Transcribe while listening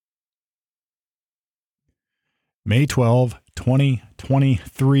May 12,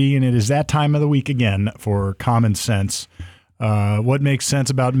 2023, and it is that time of the week again for Common Sense. What makes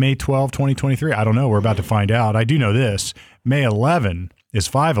sense about May 12, 2023? I don't know. We're about to find out. I do know this. May 11 is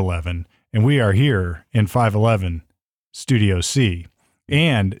 511, and we are here in 511 Studio C.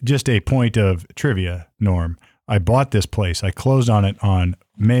 And just a point of trivia, Norm, I bought this place. I closed on it on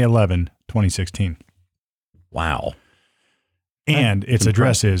May 11, 2016. Wow. And its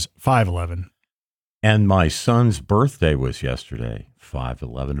address is 511. And my son's birthday was yesterday,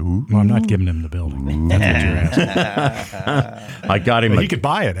 5/11. Ooh. Well, I'm not giving him the building. That's what you're asking. I got him. He could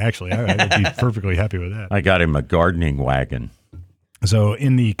buy it, actually. I'd be perfectly happy with that. I got him a gardening wagon. So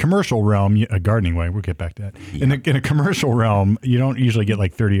in the commercial realm, a gardening wagon, we'll get back to that. Yeah. In a commercial realm, you don't usually get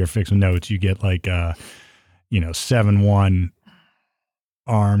like 30-year fixed notes. You get like, 7/1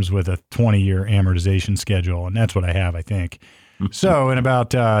 arms with a 20-year amortization schedule. And that's what I have, I think. So in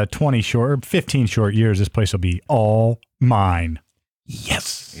about 15 short years, this place will be all mine.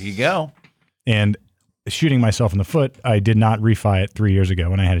 Yes. There you go. And shooting myself in the foot, I did not refi it 3 years ago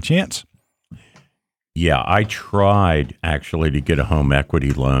when I had a chance. Yeah, I tried actually to get a home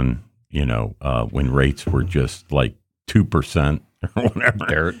equity loan, when rates were just like 2% or whatever.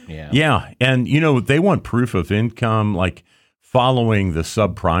 Dirt, yeah. Yeah, and, they want proof of income, like following the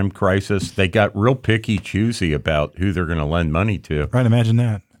subprime crisis. They got real picky, choosy about who they're going to lend money to. Right, imagine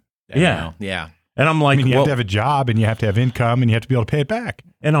that. Yeah. Yeah. And I'm like, you have to have a job and you have to have income and you have to be able to pay it back.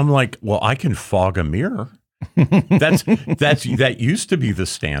 And I'm like, well, I can fog a mirror. That used to be the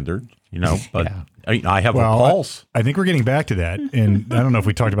standard, but yeah. I have a pulse. I think we're getting back to that. And I don't know if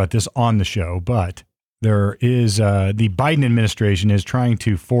we talked about this on the show, but there is the Biden administration is trying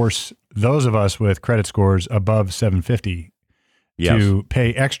to force those of us with credit scores above 750 to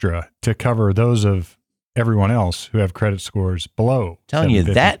pay extra to cover those of everyone else who have credit scores below. Telling you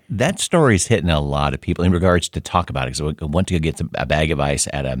that story is hitting a lot of people in regards to talk about it. So I went to go get a bag of ice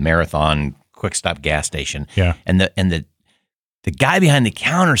at a Marathon quick stop gas station. Yeah. And the guy behind the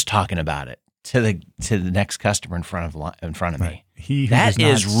counter is talking about it to the next customer in front of me. That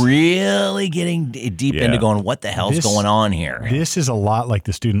is really getting deep into going, what the hell's going on here? This is a lot like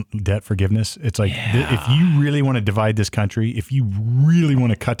the student debt forgiveness. It's like, if you really want to divide this country, if you really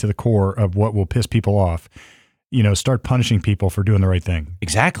want to cut to the core of what will piss people off, start punishing people for doing the right thing.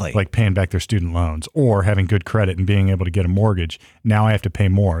 Exactly. Like paying back their student loans or having good credit and being able to get a mortgage. Now I have to pay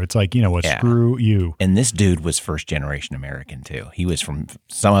more. It's like, screw you. And this dude was first generation American too. He was from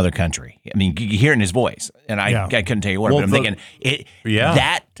some other country. I mean, you hear it in his voice, and I couldn't tell you where, but I'm thinking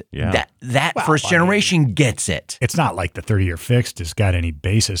that first generation gets it. It's not like the 30-year fixed has got any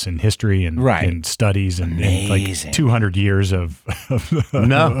basis in history and in studies and like 200 years of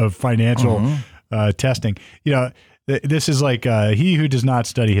financial testing. This is like he who does not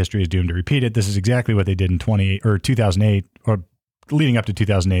study history is doomed to repeat it. This is exactly what they did in 2008 or leading up to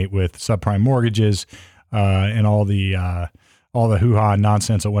 2008 with subprime mortgages and all the hoo-ha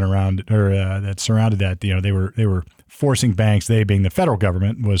nonsense that went around or that surrounded that. They were forcing banks. They, being the federal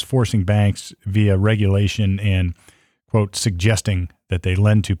government, was forcing banks via regulation and, quote, suggesting that they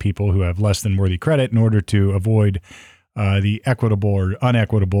lend to people who have less than worthy credit in order to avoid the equitable or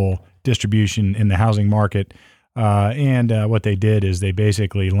unequitable distribution in the housing market. And what they did is they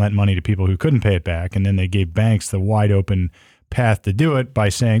basically lent money to people who couldn't pay it back. And then they gave banks the wide open path to do it by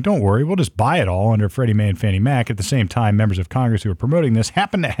saying, don't worry, we'll just buy it all under Freddie Mae and Fannie Mac. At the same time, members of Congress who were promoting this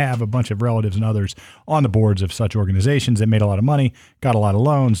happened to have a bunch of relatives and others on the boards of such organizations that made a lot of money, got a lot of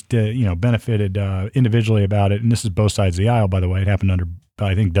loans, benefited individually about it. And this is both sides of the aisle, by the way. It happened under,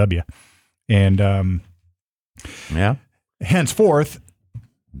 I think, W. And henceforth,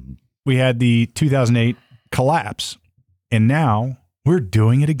 we had the 2008 collapse, and now we're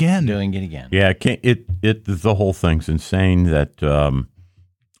doing it again. Yeah, the whole thing's insane. That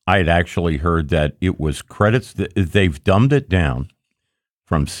I had actually heard that it was credits that they've dumbed it down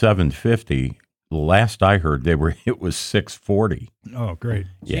from 750. The last I heard, it was 640. Oh, great!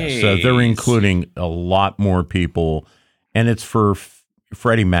 Yeah, so they're including a lot more people, and it's for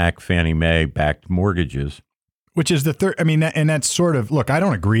Freddie Mac, Fannie Mae backed mortgages. Which is the third. I mean, and that's sort of, look, I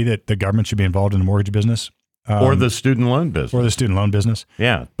don't agree that the government should be involved in the mortgage business. Or the student loan business.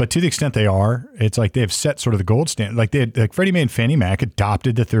 Yeah. But to the extent they are, it's like they've set sort of the gold standard. Like Freddie Mae and Fannie Mac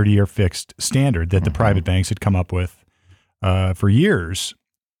adopted the 30-year fixed standard that the private banks had come up with for years.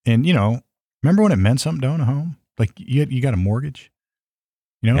 And, remember when it meant something to own a home? Like you got a mortgage?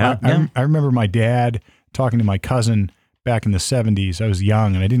 I remember my dad talking to my cousin back in the 70s. I was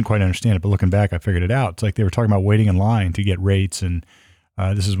young and I didn't quite understand it, but looking back, I figured it out. It's like they were talking about waiting in line to get rates, and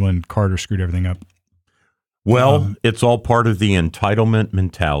this is when Carter screwed everything up. Well, it's all part of the entitlement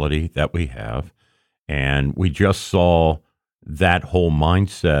mentality that we have. And we just saw that whole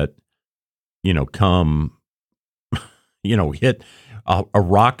mindset, come, hit a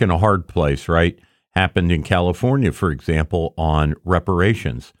rock in a hard place, right? Happened in California, for example, on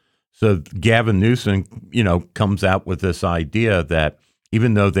reparations. So Gavin Newsom, comes out with this idea that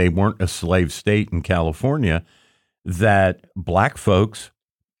even though they weren't a slave state in California, that black folks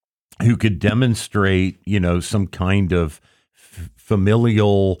who could demonstrate, some kind of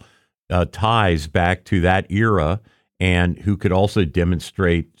familial ties back to that era, and who could also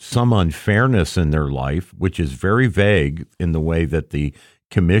demonstrate some unfairness in their life, which is very vague in the way that the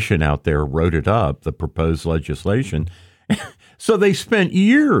commission out there wrote it up, the proposed legislation. So they spent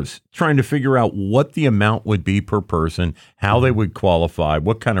years trying to figure out what the amount would be per person, how they would qualify,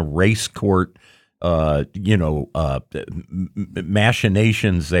 what kind of race court,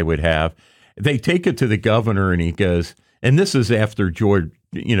 machinations they would have. They take it to the governor, and he goes, and this is after George,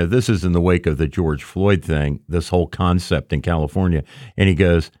 this is in the wake of the George Floyd thing, this whole concept in California. And he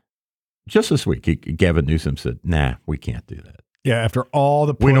goes, just this week, Gavin Newsom said, nah, we can't do that. Yeah, after all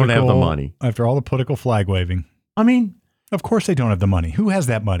the we don't have the money. After all the political flag waving. I mean, of course they don't have the money. Who has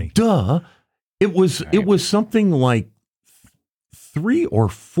that money? Duh. It was something like 3 or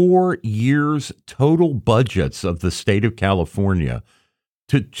 4 years total budgets of the state of California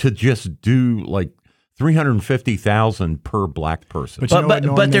to just do like $350,000 per black person.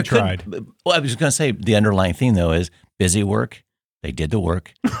 But there tried. Well, I was going to say the underlying theme though is busy work. They did the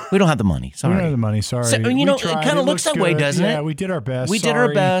work. We don't have the money. Sorry. We don't have the money. Sorry. So, it kind of looks that way, doesn't it? Yeah, we did our best. We did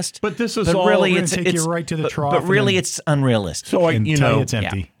our best. But this is all really it's take you right to the trough. But really, it's unrealistic. So it's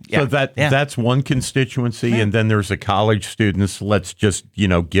empty. So that's one constituency, and then there's the college students. Let's just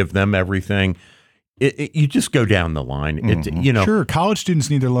give them everything. You just go down the line. Sure, college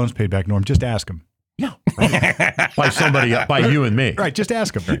students need their loans paid back, Norm. Just ask them. Yeah, by you and me. Right, just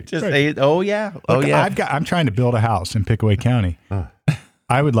ask them. Right. Say, oh yeah. I'm trying to build a house in Pickaway County.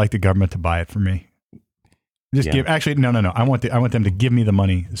 I would like the government to buy it for me. No. I want them to give me the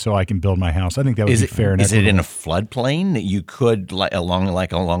money so I can build my house. I think that would be fair. Is it in a floodplain that you could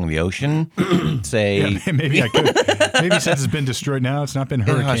along the ocean? Say maybe I could. Maybe since it's been destroyed now, it's not been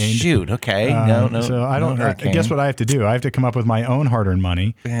hurricaned. Shoot, okay, no. So I don't. I guess what I have to do, I have to come up with my own hard-earned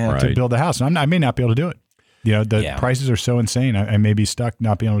money to build the house. And I may not be able to do it. The prices are so insane. I may be stuck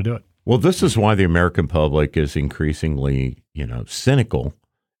not being able to do it. Well, this is why the American public is increasingly, cynical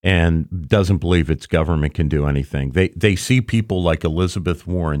and doesn't believe its government can do anything. They see people like Elizabeth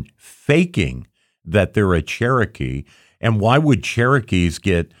Warren faking that they're a Cherokee, and why would Cherokees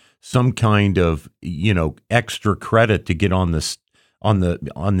get some kind of extra credit to get on the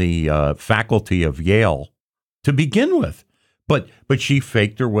faculty of Yale to begin with? But she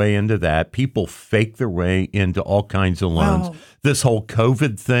faked her way into that. People fake their way into all kinds of loans. Wow. This whole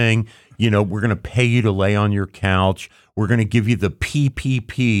COVID thing, we're going to pay you to lay on your couch. We're going to give you the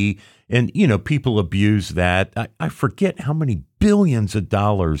PPP. And, people abuse that. I forget how many billions of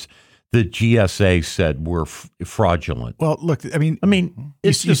dollars the GSA said were fraudulent. Well, look, I mean,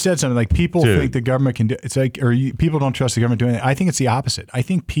 you said something like people think the government can do. It's like, people don't trust the government doing it. I think it's the opposite. I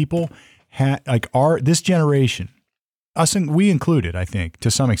think people this generation, us and we included, I think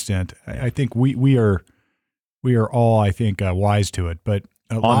to some extent. I think we are all, I think, wise to it, but.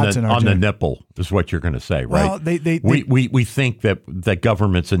 On the nipple is what you're going to say, right? Well, we think that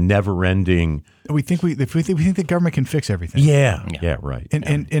government's a never-ending. We think the government can fix everything. Yeah, right.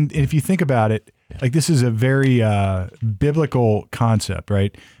 And if you think about it, like this is a very biblical concept,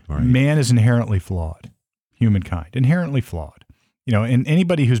 right? Man is inherently flawed, humankind inherently flawed. And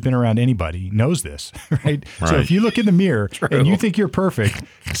anybody who's been around anybody knows this, right? So if you look in the mirror and you think you're perfect,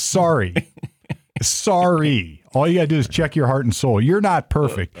 sorry. All you got to do is check your heart and soul. You're not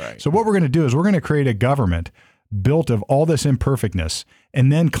perfect. Right. So what we're going to do is we're going to create a government built of all this imperfectness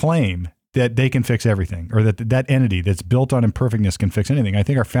and then claim that they can fix everything, or that entity that's built on imperfectness can fix anything. I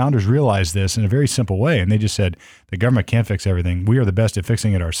think our founders realized this in a very simple way, and they just said the government can't fix everything. We are the best at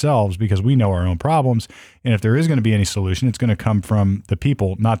fixing it ourselves because we know our own problems. And if there is going to be any solution, it's going to come from the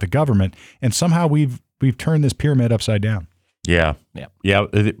people, not the government. And somehow we've turned this pyramid upside down. Yeah.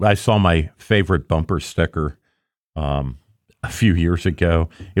 I saw my favorite bumper sticker a few years ago.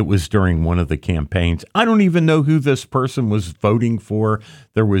 It was during one of the campaigns. I don't even know who this person was voting for.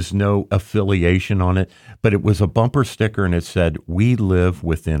 There was no affiliation on it, but it was a bumper sticker, and it said, "We live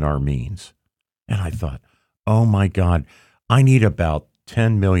within our means." And I thought, oh my God, I need about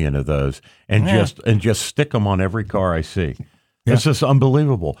 10 million of those and just stick them on every car I see. Yeah. It's just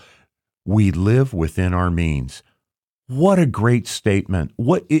unbelievable. We live within our means. What a great statement.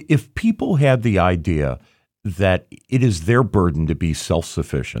 What if people had the idea that it is their burden to be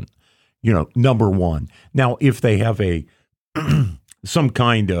self-sufficient? number one. Now, if they have a some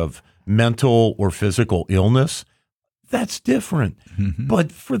kind of mental or physical illness, that's different. Mm-hmm.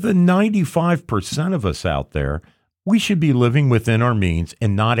 But for the 95% of us out there, we should be living within our means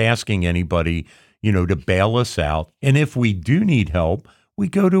and not asking anybody, to bail us out. And if we do need help, we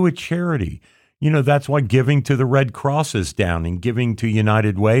go to a charity. That's why giving to the Red Cross is down and giving to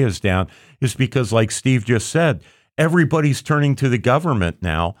United Way is down, is because, like Steve just said, everybody's turning to the government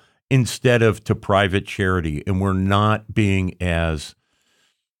now instead of to private charity. And we're not being as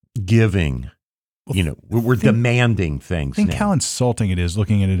giving. We're demanding things. Think how insulting it is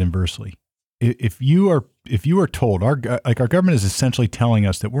looking at it inversely. If you are told our government is essentially telling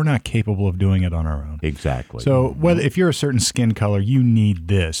us that we're not capable of doing it on our own. Exactly. So if you're a certain skin color, you need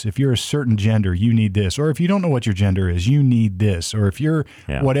this. If you're a certain gender, you need this. Or if you don't know what your gender is, you need this. Or if you're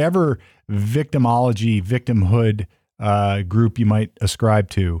whatever victimhood group you might subscribe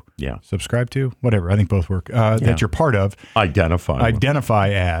to, whatever. I think both work. That you're part of, identify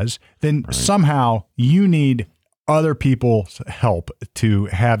as. Then somehow you need other people's help to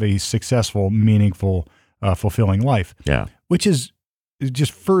have a successful, meaningful, fulfilling life. Yeah. Which is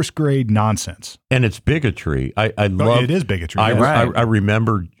just first grade nonsense. And it's bigotry. I love it is bigotry. I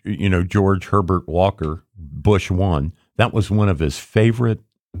remember, George Herbert Walker, Bush 1, that was one of his favorite,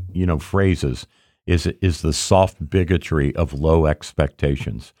 phrases is the soft bigotry of low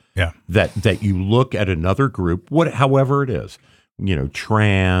expectations. Yeah. That you look at another group, however it is,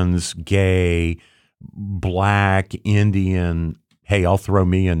 trans, gay, Black, Indian, hey, I'll throw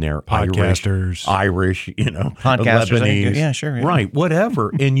me in there. Podcasters. Irish, podcasters, Lebanese. Yeah, sure. Yeah. Right,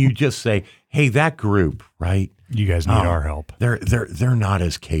 whatever. And you just say, hey, that group, right? You guys need our help. They're not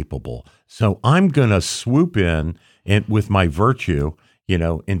as capable. So I'm going to swoop in and with my virtue,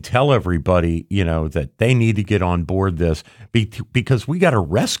 and tell everybody, that they need to get on board this because we got to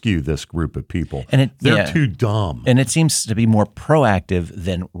rescue this group of people. And they're too dumb. And it seems to be more proactive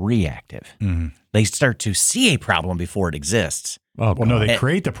than reactive. Mm-hmm. They start to see a problem before it exists. Oh, well, no, they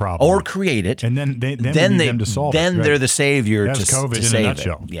create the problem. Or create it. And then they need them to solve it. Then they're the savior to COVID to save in a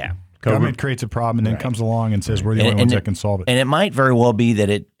nutshell. it. Yeah. Government creates a problem and then comes along and says, we're the only ones that can solve it. And it might very well be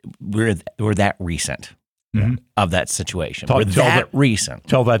that we're that recent. Mm-hmm. Of that situation. Recent.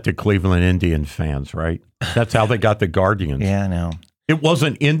 Tell that to Cleveland Indian fans, right? That's how they got the Guardians. Yeah, I know. It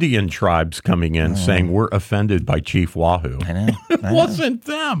wasn't Indian tribes coming in saying we're offended by Chief Wahoo. I know. It wasn't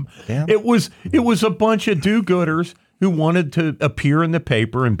them. Yeah. It was a bunch of do-gooders who wanted to appear in the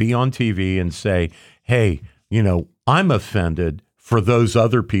paper and be on TV and say, hey, I'm offended for those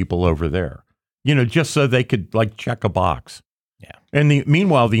other people over there. Just so they could check a box. Yeah. And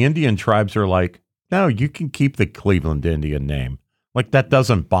meanwhile, the Indian tribes are like, no, you can keep the Cleveland Indian name. That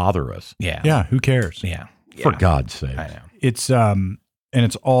doesn't bother us. Yeah. Yeah. Who cares? Yeah. For God's sake. I know. It's and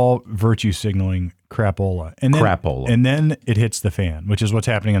it's all virtue signaling crapola. And then it hits the fan, which is what's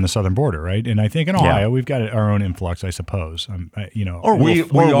happening on the southern border, right? And I think in Ohio we've got our own influx, I suppose. Or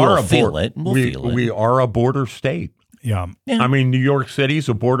we'll feel it. We are a border state. Yeah. I mean, New York City's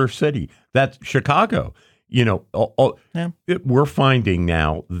a border city. That's Chicago. We're finding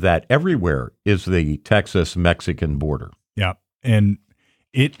now that everywhere is the Texas-Mexican border. Yeah, and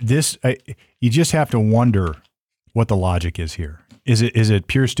you just have to wonder what the logic is here. Is it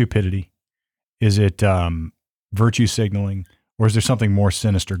pure stupidity? Is it virtue signaling, or is there something more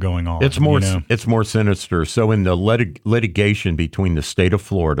sinister going on? It's more sinister. So in the litigation between the state of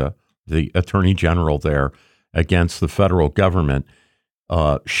Florida, the attorney general there, against the federal government,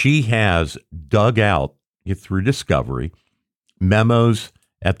 she has dug out through discovery memos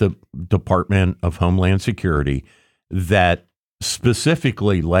at the Department of Homeland Security that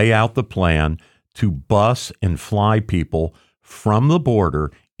specifically lay out the plan to bus and fly people from the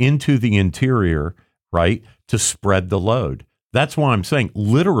border into the interior, right, to spread the load. That's why I'm saying,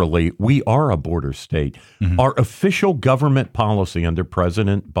 literally, we are a border state. Mm-hmm. Our official government policy under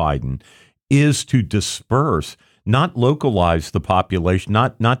President Biden is to disperse, not localize the population,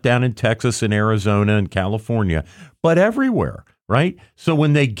 not down in Texas and Arizona and California, but everywhere, right? So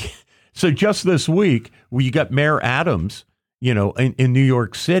so just this week, you got Mayor Adams, in New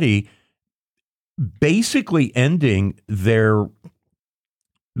York City, basically ending their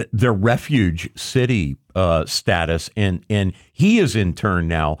refuge city status, and he is in turn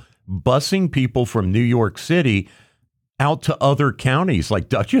now busing people from New York City out to other counties like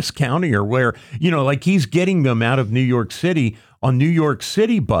Dutchess County or where, he's getting them out of New York City on New York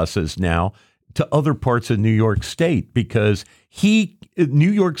City buses now to other parts of New York State because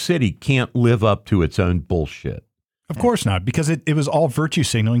New York City can't live up to its own bullshit. Of course not, because it was all virtue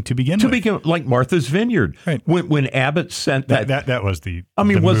signaling to begin with. Like Martha's Vineyard. Right. When Abbott sent that was the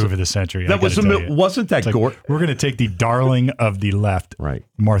move of the century. Wasn't that we're going to take the darling of the left, right,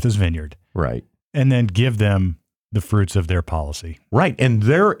 Martha's Vineyard, right, and then give them the fruits of their policy. Right. And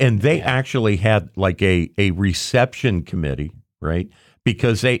they actually had like a reception committee, right?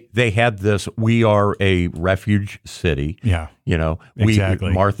 Because they had this, we are a refuge city. Yeah.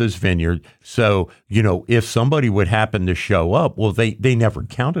 Exactly. Martha's Vineyard. So, if somebody would happen to show up, well, they never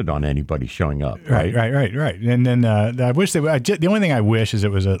counted on anybody showing up. Right. Right. And then I wish the only thing I wish is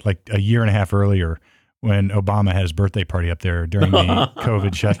it was like a year and a half earlier when Obama had his birthday party up there during the COVID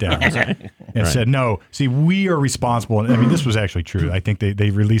shutdowns and said, no, see, we are responsible. I mean, this was actually true. I think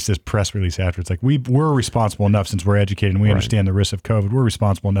they released this press release after. It's like, we're responsible enough since we're educated and we understand the risks of COVID. We're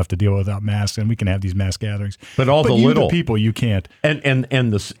responsible enough to deal without masks and we can have these mass gatherings. But the people, you can't. And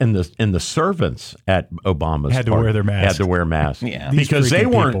the servants at Obama's had to wear their masks. Had to wear masks. Yeah. Because they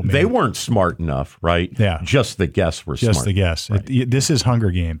weren't smart enough, right? Yeah. Just the guests were smart. Just the guests. Right. This is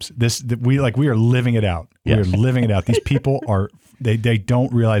Hunger Games. We are living it out. Yes. We're living it out. These people they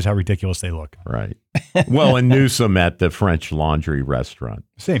don't realize how ridiculous they look. Right. Well, and Newsom at the French Laundry restaurant.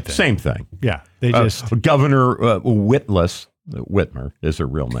 Same thing. Same thing. Yeah. They just Governor Whitmer is her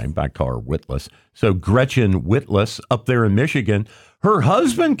real name. I call her Witless. So Gretchen Witless up there in Michigan, her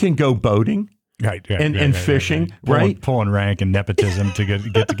husband can go boating. Right. And fishing, right? Pulling rank and nepotism to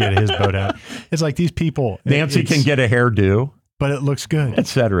get his boat out. It's like these people. Nancy can get a hairdo. But it looks good, et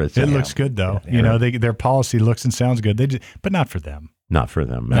cetera. It looks good, though. Their policy looks and sounds good. But not for them. Not for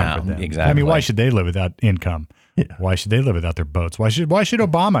them. No, exactly. I mean, why should they live without income? Yeah. Why should they live without their boats? Why should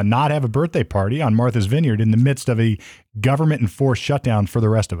Obama not have a birthday party on Martha's Vineyard in the midst of a government-enforced shutdown for the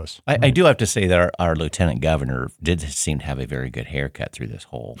rest of us? I do have to say that our lieutenant governor did seem to have a very good haircut through this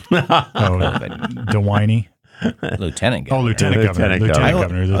whole DeWiney. Lieutenant governor. Lieutenant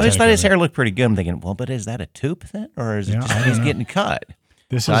governor. I just thought his hair looked pretty good. I'm thinking, well, but is that a tube then? Or is it just he's getting cut?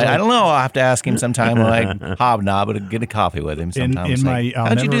 I don't know. I'll have to ask him sometime when I hobnob and get a coffee with him sometime.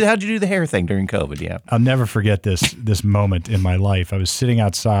 How'd you do the hair thing during COVID? Yeah. I'll never forget this moment in my life. I was sitting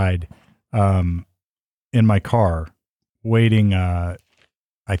outside in my car waiting.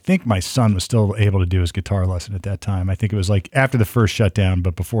 I think my son was still able to do his guitar lesson at that time. I think it was like after the first shutdown,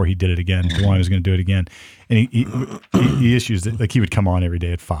 but before he did it again. DeWine was going to do it again. And he issues that, like he would come on every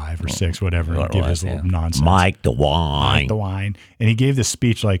day at 5 or 6, whatever, and give his little nonsense. Mike DeWine. And he gave this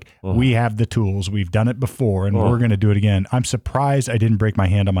speech like, we have the tools, we've done it before, and we're going to do it again. I'm surprised I didn't break my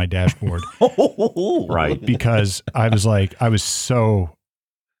hand on my dashboard. Right. Because I was so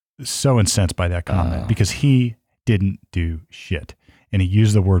incensed by that comment because he didn't do shit. And he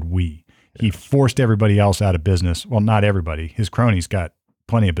used the word we. He forced everybody else out of business. Well, not everybody. His cronies got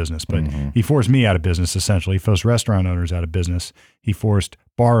plenty of business, but he forced me out of business, essentially. He forced restaurant owners out of business. He forced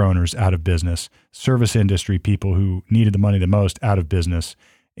bar owners out of business, service industry people who needed the money the most out of business,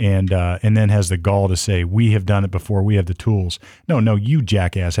 and then has the gall to say, we have done it before, we have the tools. No, you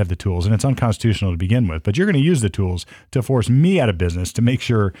jackass have the tools, and it's unconstitutional to begin with, but you're going to use the tools to force me out of business to make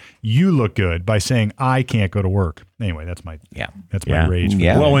sure you look good by saying I can't go to work. Anyway, that's my rage.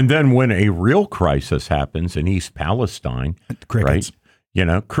 Yeah. Well, and then when a real crisis happens in East Palestine, crickets.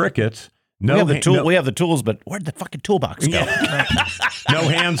 Right? Crickets. We have the tools, but where'd the fucking toolbox go? No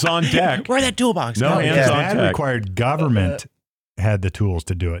hands on deck. Where'd that toolbox go? No hands on deck. That required government had the tools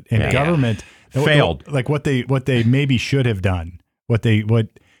to do it, and government failed. Like what they maybe should have done.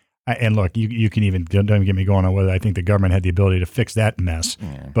 And look, you can even don't get me going on whether I think the government had the ability to fix that mess,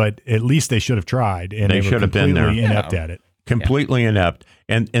 but at least they should have tried, and they should have been there. Inept at it. Completely inept,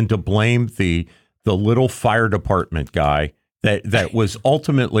 and to blame the little fire department guy that was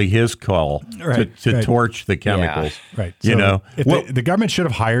ultimately his call to torch the chemicals. Yeah. Right. So if the government should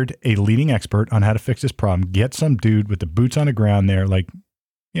have hired a leading expert on how to fix this problem. Get some dude with the boots on the ground there, like,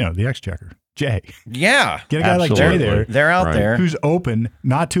 the Exchequer, Jay. Yeah. Get a guy like Jay there. They're out there. Who's open,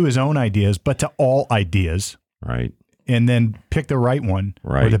 not to his own ideas, but to all ideas. Right. And then pick the right one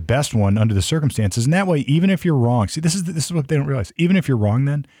or the best one under the circumstances. And that way, even if you're wrong, see, this is what they don't realize. Even if you're wrong,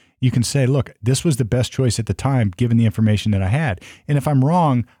 then you can say, look, this was the best choice at the time, given the information that I had. And if I'm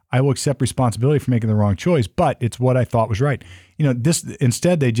wrong, I will accept responsibility for making the wrong choice, but it's what I thought was right.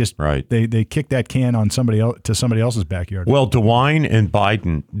 Instead they just, they kick that can on somebody else's backyard. Well, DeWine and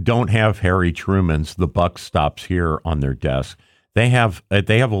Biden don't have Harry Truman's "the buck stops here" on their desk. They have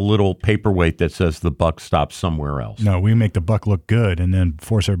a little paperweight that says the buck stops somewhere else. No, we make the buck look good and then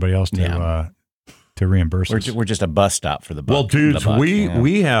force everybody else to reimburse us. We're just a bus stop for the buck. Well, dudes,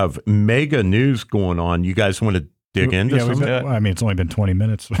 we have mega news going on. You guys want to dig into some? I mean, it's only been 20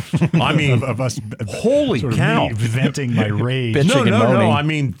 minutes. I mean, of us. Holy cow! Venting my rage. No. I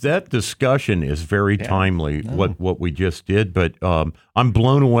mean, that discussion is very timely. What we just did, but I'm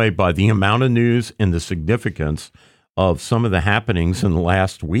blown away by the amount of news and the significance of some of the happenings in the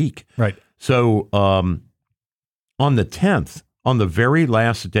last week. Right. So, on the 10th, on the very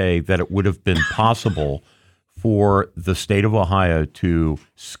last day that it would have been possible for the state of Ohio to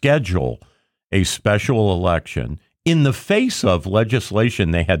schedule a special election in the face of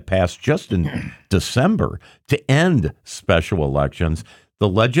legislation they had passed just in December to end special elections, the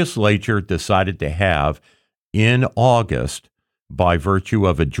legislature decided to have in August, by virtue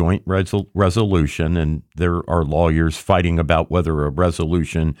of a joint resolution, and there are lawyers fighting about whether a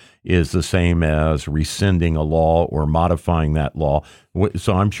resolution is the same as rescinding a law or modifying that law.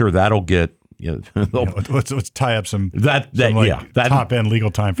 So I'm sure that'll get let's tie up some top end legal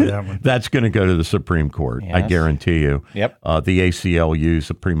time for that one. That's going to go to the Supreme Court. Yes. I guarantee you. Yep. The ACLUs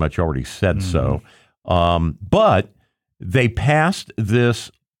have pretty much already said so. But they passed this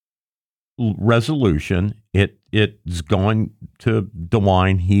resolution. It's going to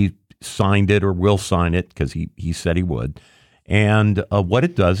DeWine. He signed it or will sign it because he said he would. And what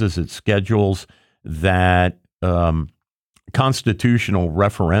it does is it schedules that constitutional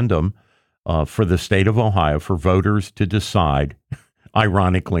referendum for the state of Ohio for voters to decide,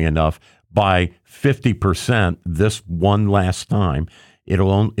 ironically enough, by 50% this one last time.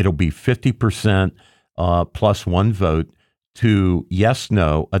 It'll be 50% plus one vote to yes,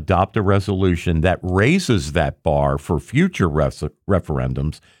 no, adopt a resolution that raises that bar for future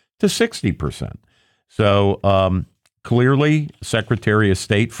referendums to 60%. So clearly, Secretary of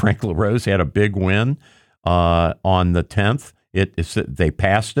State Frank LaRose had a big win on the 10th. They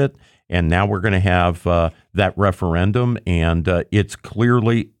passed it. And now we're going to have that referendum, and it's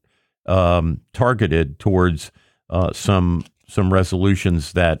clearly targeted towards some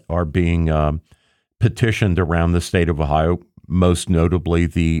resolutions that are being petitioned around the state of Ohio, most notably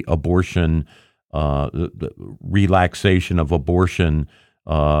the abortion, the relaxation of abortion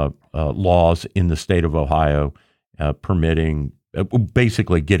laws in the state of Ohio, permitting.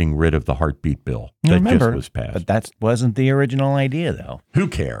 Basically getting rid of the heartbeat bill that just was passed. But that wasn't the original idea, though. Who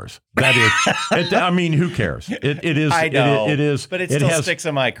cares? That is, I mean, who cares? It is. I know. It is. But it still sticks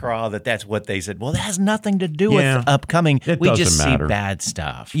in my craw that's what they said. Well, that has nothing to do with upcoming. We just see bad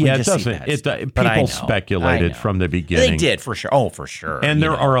stuff. It doesn't. People speculated from the beginning. They did, for sure. Oh, for sure. And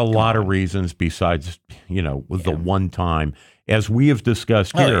there are a lot of reasons besides, with the one time. As we have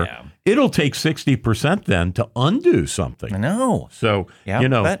discussed here, it'll take 60% then to undo something. I know. So,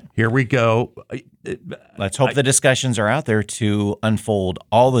 here we go. Let's hope the discussions are out there to unfold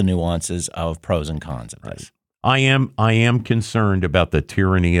all the nuances of pros and cons of this. I am concerned about the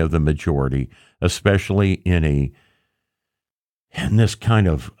tyranny of the majority, especially in this kind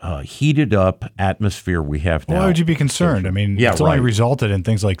of heated up atmosphere we have now. Why would you be concerned? I mean, it's only resulted in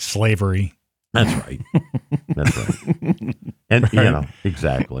things like slavery. That's right. That's right. And,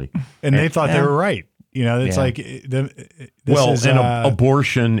 exactly. And they thought they were right. It's like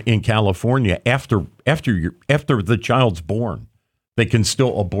abortion in California after the child's born, they can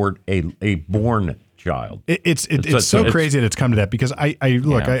still abort a born child. It's so crazy that it's come to that, because I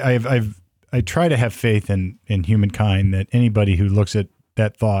try to have faith in humankind, that anybody who looks at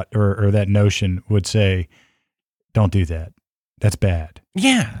that thought or that notion would say, don't do that. That's bad.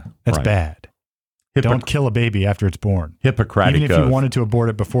 Yeah. That's bad. Don't kill a baby after it's born. Hippocratic Even if you wanted to abort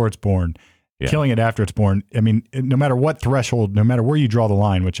it before it's born, killing it after it's born. I mean, no matter what threshold, no matter where you draw the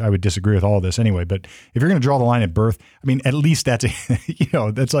line, which I would disagree with all of this anyway, but if you're going to draw the line at birth, I mean, at least that's,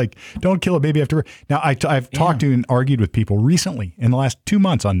 that's like, don't kill a baby after birth. Now, I've talked to and argued with people recently in the last 2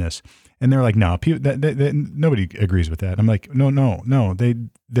 months on this, and they're like, no, nobody agrees with that. I'm like, no.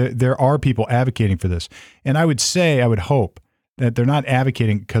 There are people advocating for this. And I would hope that they're not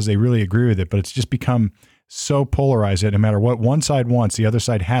advocating because they really agree with it, but it's just become so polarized that no matter what one side wants, the other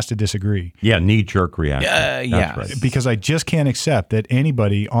side has to disagree. Yeah, knee-jerk reaction. That's right. Because I just can't accept that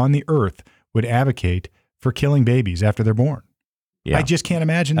anybody on the earth would advocate for killing babies after they're born. Yeah. I just can't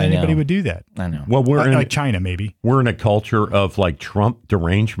imagine that anybody would do that. I know. Well, we're like China, maybe. We're in a culture of like Trump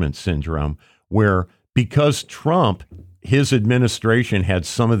derangement syndrome, where because Trump, his administration had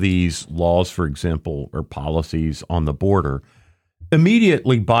some of these laws, for example, or policies on the border.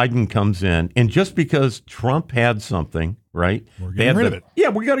 Immediately, Biden comes in, and just because Trump had something, right? We're getting rid of it. Yeah,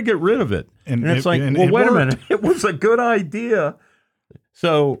 we got to get rid of it. And it's like, wait a minute. It was a good idea.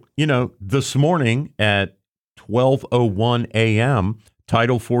 So, this morning at 12:01 a.m.,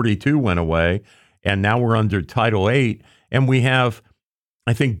 Title 42 went away, and now we're under Title 8, and we have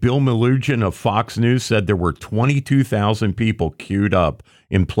I think Bill Melugin of Fox News said there were 22,000 people queued up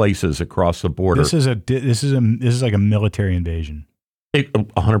in places across the border. This is like a military invasion.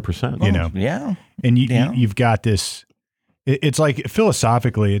 100%. You know, yeah, and you've got this. It's like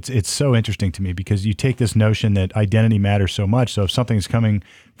philosophically, it's so interesting to me because you take this notion that identity matters so much. So if something's coming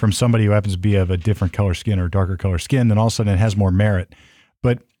from somebody who happens to be of a different color skin or darker color skin, then all of a sudden it has more merit.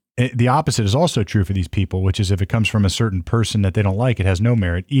 But the opposite is also true for these people, which is if it comes from a certain person that they don't like, it has no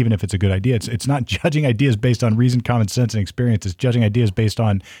merit, even if it's a good idea. It's not judging ideas based on reason, common sense, and experience. It's judging ideas based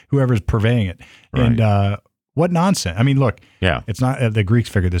on whoever's purveying it. Right. And what nonsense. I mean, look, it's not, the Greeks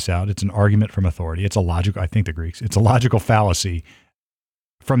figured this out. It's an argument from authority. It's a logical, I think the Greeks, it's a logical fallacy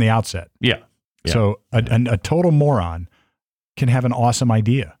from the outset. Yeah. So a total moron can have an awesome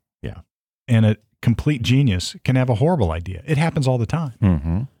idea. Yeah. And a complete genius can have a horrible idea. It happens all the time.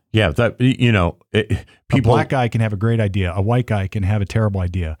 Mm-hmm. Yeah, people. A black guy can have a great idea. A white guy can have a terrible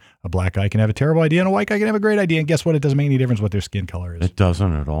idea. A black guy can have a terrible idea, and a white guy can have a great idea. And guess what? It doesn't make any difference what their skin color is. It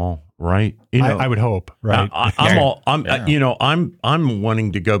doesn't at all, right? I would hope, right? I'm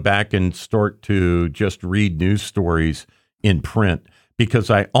wanting to go back and start to just read news stories in print because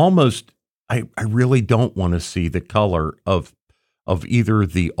I really don't want to see the color of either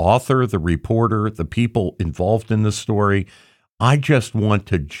the author, the reporter, the people involved in the story. I just want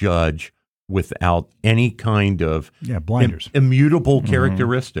to judge without any kind of blinders, immutable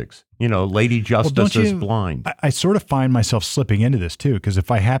characteristics. You know, Lady Justice is blind. I sort of find myself slipping into this too, because if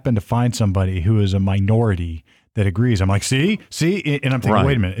I happen to find somebody who is a minority that agrees, I'm like, see, and I'm thinking,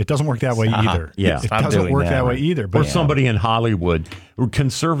 wait a minute, it doesn't work that way either. Yeah, it doesn't work that way either. But somebody in Hollywood,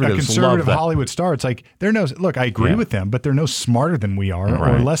 conservatives, a conservative love that. Hollywood star. It's like look, I agree with them, but they're no smarter than we are,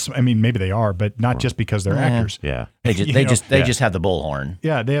 or less. I mean, maybe they are, but not just because they're actors. Yeah, they just have the bullhorn.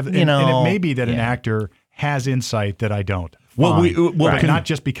 Yeah, they have. And it may be that an actor has insight that I don't. But not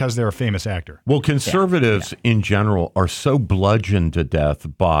just because they're a famous actor. Well, conservatives in general are so bludgeoned to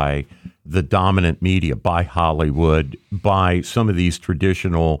death by the dominant media, by Hollywood, by some of these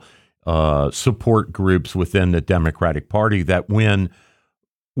traditional support groups within the Democratic Party that when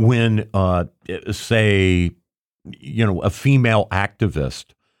say, a female activist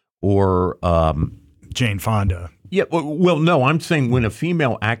or Jane Fonda. Yeah, well, no, I'm saying when a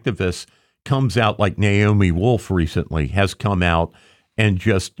female activist comes out, like Naomi Wolf recently has come out and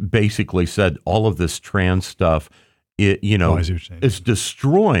just basically said all of this trans stuff, is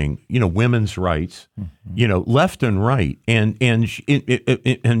destroying, women's rights, left and right. And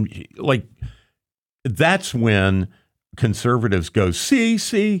like, that's when conservatives go,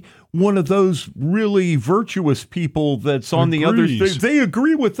 see, one of those really virtuous people that's on the other side, they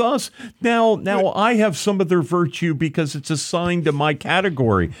agree with us. Now I have some of their virtue because it's assigned to my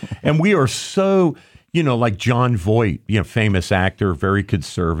category. And we are so, like John Voight, famous actor, very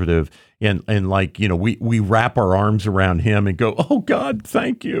conservative. And like, we wrap our arms around him and go, oh God,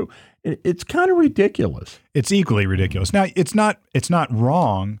 thank you. It's kind of ridiculous. It's equally ridiculous. Now, it's not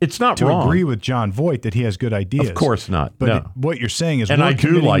wrong. It's not to wrong. agree with John Voight that he has good ideas. Of course not. But no. What you're saying is we're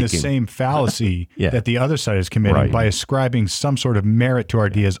committing the same fallacy that the other side is committing by ascribing some sort of merit to our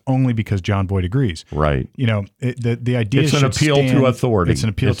ideas only because John Voight agrees. Right. The idea is an appeal to authority. It's an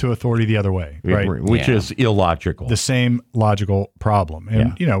appeal to authority the other way, right? Which is illogical. The same logical problem.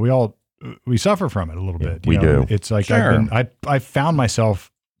 And we suffer from it a little bit. We do. It's like I found myself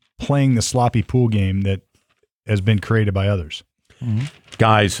playing the sloppy pool game that has been created by others. Mm-hmm.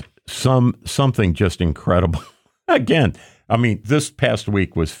 Guys, something just incredible. Again, I mean, this past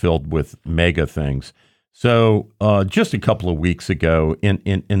week was filled with mega things. So just a couple of weeks ago, and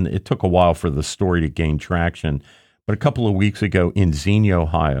it took a while for the story to gain traction, but a couple of weeks ago in Xenia,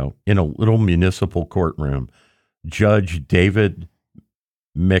 Ohio, in a little municipal courtroom, Judge David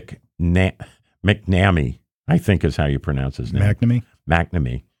McNamee, I think is how you pronounce his name. McNamee.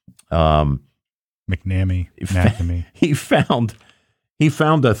 McNamee. He found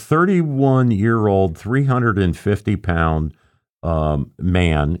a 31-year-old, 350-pound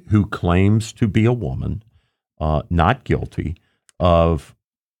man who claims to be a woman, not guilty of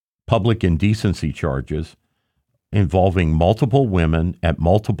public indecency charges involving multiple women at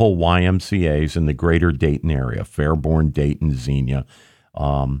multiple YMCAs in the greater Dayton area, Fairborn, Dayton, Xenia.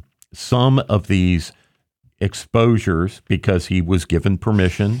 Some of these exposures, because he was given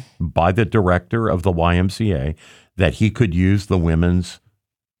permission by the director of the YMCA that he could use the women's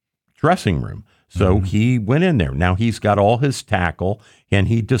dressing room. So he went in there. Now he's got all his tackle and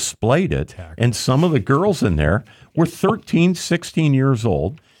he displayed it. And some of the girls in there were 13, 16 years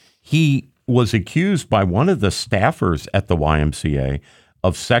old. He was accused by one of the staffers at the YMCA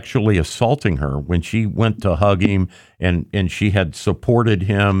of sexually assaulting her when she went to hug him and she had supported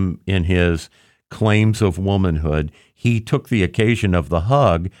him in his claims of womanhood. He took the occasion of the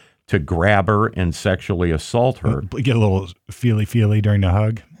hug to grab her and sexually assault her. Get a little feely during the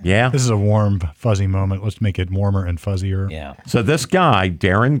hug. Yeah. This is a warm, fuzzy moment. Let's make it warmer and fuzzier. Yeah. So this guy,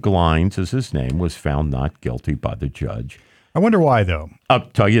 Darren Glines is his name, was found not guilty by the judge. I wonder why, though. I'll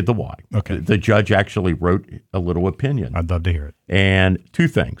tell you the why. Okay. The judge actually wrote a little opinion. I'd love to hear it. And two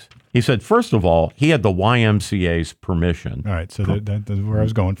things. He said, first of all, he had the YMCA's permission. All right. So that's where I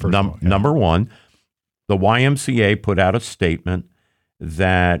was going first. Of all. Yeah. Number one, the YMCA put out a statement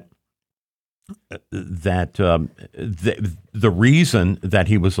that the reason that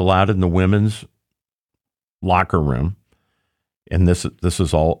he was allowed in the women's locker room, and this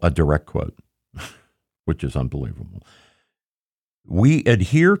is all a direct quote, which is unbelievable. We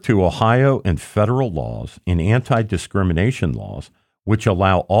adhere to Ohio and federal laws and anti-discrimination laws, which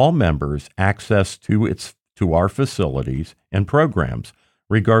allow all members access to our facilities and programs,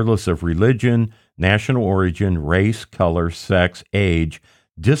 regardless of religion, national origin, race, color, sex, age,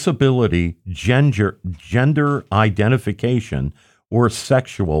 disability, gender identification, or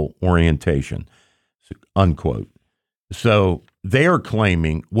sexual orientation, unquote. So they are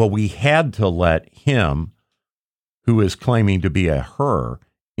claiming, well, we had to let him, who is claiming to be a her,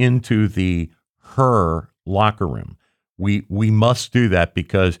 into the her locker room. We must do that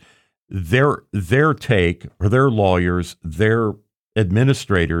because their take, or their lawyers, their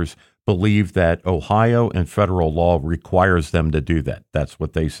administrators believe that Ohio and federal law requires them to do that. That's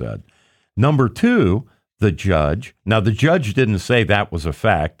what they said. Number two, the judge didn't say that was a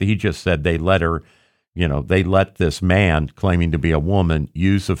fact. He just said they let this man claiming to be a woman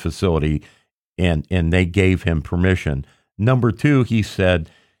use the facility and they gave him permission. Number two, he said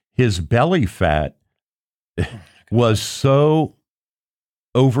his belly fat was so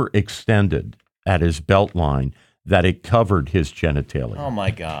overextended at his belt line that it covered his genitalia. Oh,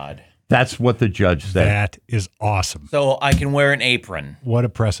 my God. That's what the judge said. That is awesome. So I can wear an apron. What a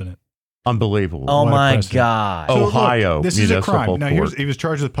precedent. Unbelievable. Oh, my God. So Ohio. Look, this is a crime. Now, he was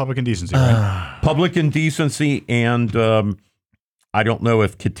charged with public indecency, right? Public indecency, and I don't know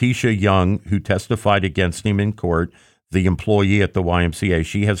if Katisha Young, who testified against him in court, the employee at the YMCA,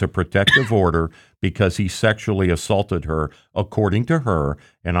 she has a protective order because he sexually assaulted her, according to her.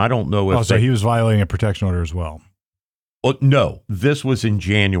 And I don't know if so he was violating a protection order as well. Oh, no, this was in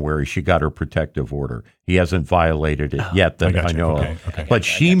January. She got her protective order. He hasn't violated it yet that I know of. Okay. But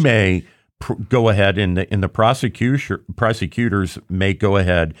she may go ahead and the prosecutors may go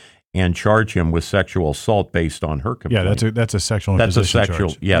ahead and charge him with sexual assault based on her complaint. Yeah, that's a sexual imposition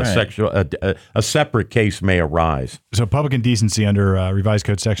charge. Yeah, right. A separate case may arise. So public indecency under Revised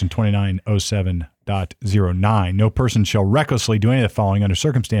Code Section 2907.09, no person shall recklessly do any of the following under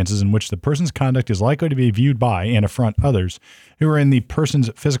circumstances in which the person's conduct is likely to be viewed by and affront others who are in the person's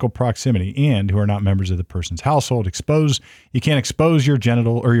physical proximity and who are not members of the person's household. You can't expose your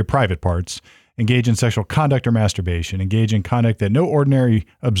genital or your private parts, engage in sexual conduct or masturbation, engage in conduct that no ordinary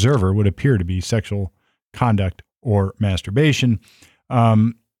observer would appear to be sexual conduct or masturbation.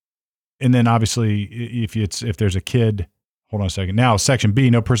 And then obviously if there's a kid, hold on a second. Now, Section B,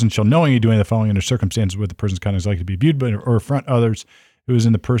 no person shall knowingly do any of the following under circumstances where the person's conduct is likely to be viewed by or affront others who is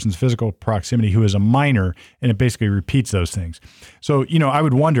in the person's physical proximity, who is a minor, and it basically repeats those things. So, I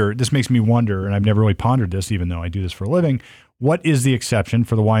would wonder, this makes me wonder, and I've never really pondered this, even though I do this for a living, what is the exception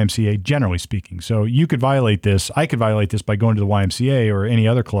for the YMCA, generally speaking? So you could violate this. I could violate this by going to the YMCA or any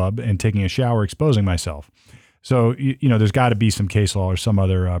other club and taking a shower, exposing myself. So, there's got to be some case law or some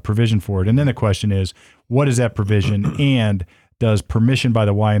other provision for it. And then the question is, what is that provision? And does permission by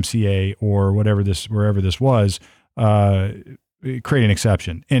the YMCA or wherever this was, create an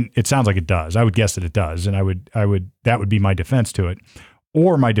exception? And it sounds like it does. I would guess that it does. And that would be my defense to it.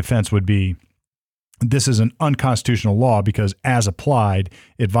 Or my defense would be, this is an unconstitutional law because as applied,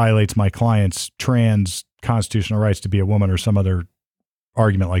 it violates my client's trans constitutional rights to be a woman or some other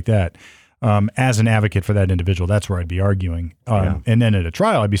argument like that. As an advocate for that individual, that's where I'd be arguing. And then at a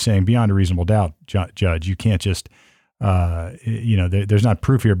trial, I'd be saying beyond a reasonable doubt, judge, you can't just, there's not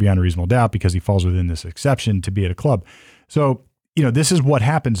proof here beyond a reasonable doubt because he falls within this exception to be at a club. So, this is what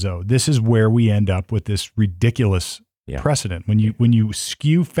happens though. This is where we end up with this ridiculous precedent. When you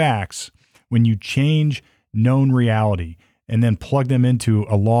skew facts, when you change known reality and then plug them into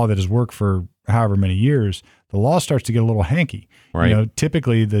a law that has worked for however many years, the law starts to get a little hanky. Right.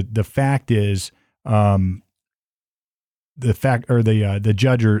 Typically the fact is the fact or the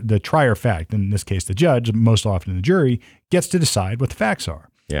judge or the trier fact, in this case the judge, most often the jury, gets to decide what the facts are.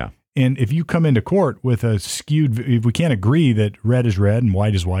 Yeah. And if you come into court with a skewed, if we can't agree that red is red and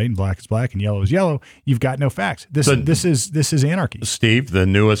white is white and black is black and yellow is yellow, you've got no facts. This is anarchy. Steve, the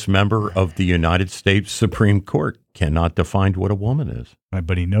newest member of the United States Supreme Court, cannot define what a woman is. Right,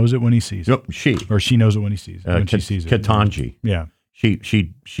 but he knows it when he sees it. Nope, she knows it when she sees it. Ketanji. Yeah.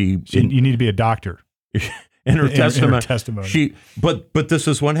 She you need to be a doctor. In her testimony. In her testimony. But this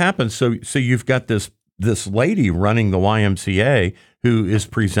is what happens. So you've got this lady running the YMCA who is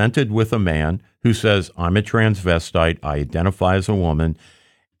presented with a man who says, I'm a transvestite, I identify as a woman,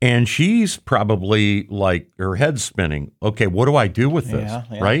 and she's probably like her head's spinning. Okay, what do I do with this?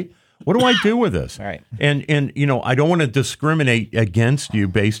 Yeah. Right? What do I do with this? Right. And I don't want to discriminate against you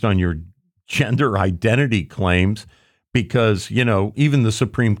based on your gender identity claims, because even the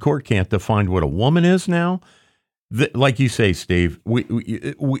Supreme Court can't define what a woman is now. Like you say, Steve,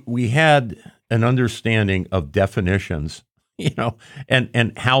 we had an understanding of definitions,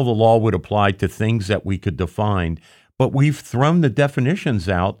 and how the law would apply to things that we could define. But we've thrown the definitions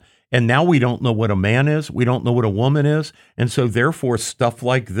out, and now we don't know what a man is. We don't know what a woman is. And so therefore, stuff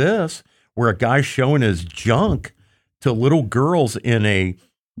like this, where a guy's showing his junk to little girls in a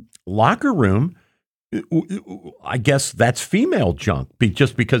locker room, I guess that's female junk,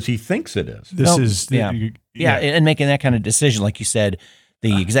 just because he thinks it is. And making that kind of decision, like you said,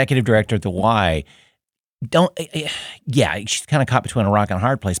 the executive director at the Y, she's kind of caught between a rock and a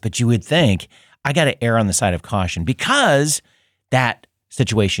hard place, but you would think, I got to err on the side of caution, because that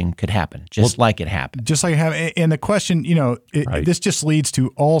situation could happen, like it happened. Just like it happened. And the question, right. This just leads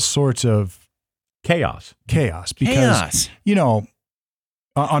to all sorts of chaos. Because,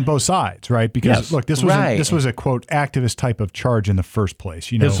 on both sides, right? Because look, this was a quote activist type of charge in the first place.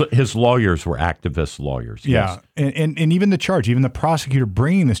 His lawyers were activist lawyers. Yeah, yes. and even the prosecutor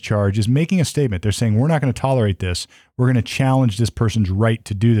bringing this charge is making a statement. They're saying, we're not going to tolerate this. We're going to challenge this person's right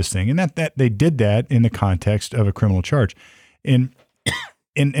to do this thing, and that they did that in the context of a criminal charge, and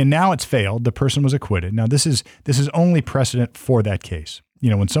now it's failed. The person was acquitted. Now this is only precedent for that case.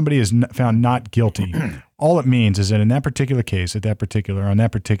 When somebody is found not guilty, all it means is that in that particular case, on that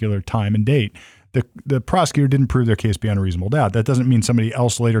particular time and date, the prosecutor didn't prove their case beyond a reasonable doubt. That doesn't mean somebody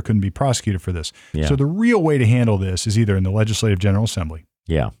else later couldn't be prosecuted for this. Yeah. So the real way to handle this is either in the Legislative General Assembly,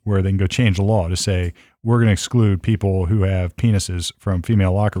 where they can go change the law to say, we're going to exclude people who have penises from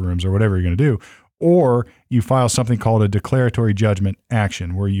female locker rooms or whatever you're going to do, or you file something called a declaratory judgment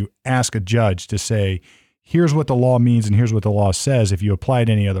action, where you ask a judge to say, here's what the law means and here's what the law says. If you apply it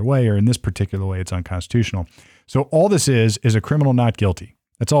any other way or in this particular way, it's unconstitutional. So all this is a criminal not guilty.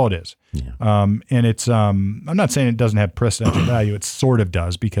 That's all it is. Yeah. And it's I'm not saying it doesn't have precedential value. It sort of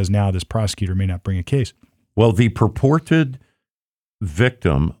does, because now this prosecutor may not bring a case. Well, the purported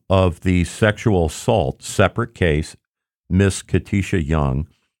victim of the sexual assault, separate case, Miss Katisha Young.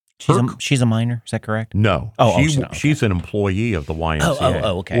 She's a minor, is that correct? No. She's an employee of the YMCA.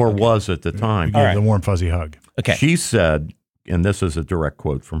 Okay. Or was at the time. The warm, fuzzy hug. Okay. She said, and this is a direct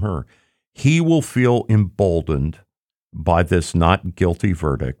quote from her, he will feel emboldened by this not guilty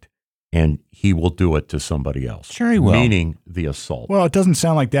verdict, and he will do it to somebody else. Sure he will. Meaning the assault. Well, it doesn't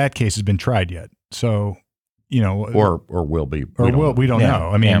sound like that case has been tried yet. So, Or will be. We don't know.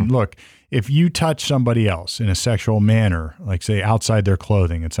 I mean, look, if you touch somebody else in a sexual manner, like say outside their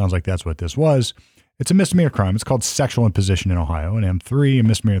clothing, it sounds like that's what this was. It's a misdemeanor crime. It's called sexual imposition in Ohio, an M3, a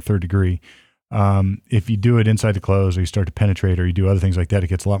misdemeanor third degree. If you do it inside the clothes, or you start to penetrate, or you do other things like that, it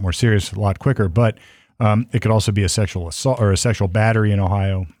gets a lot more serious, a lot quicker. But it could also be a sexual assault or a sexual battery in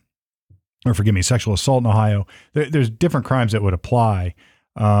Ohio, sexual assault in Ohio. There's different crimes that would apply.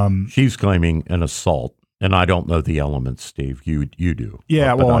 She's claiming an assault. And I don't know the elements, Steve. You do.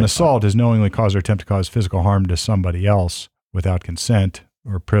 Yeah, an assault is knowingly cause or attempt to cause physical harm to somebody else without consent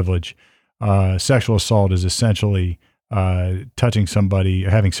or privilege. Sexual assault is essentially touching somebody,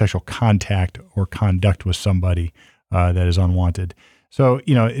 or having sexual contact or conduct with somebody that is unwanted. So,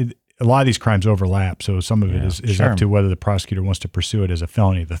 a lot of these crimes overlap. So some of it is up to whether the prosecutor wants to pursue it as a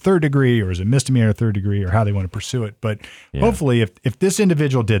felony of the third degree, or as a misdemeanor third degree, or how they want to pursue it. But hopefully, if this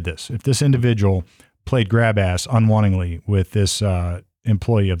individual did this, if this individual played grab ass unwantingly with this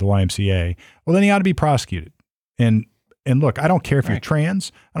employee of the YMCA, well, then he ought to be prosecuted. And look, I don't care if you're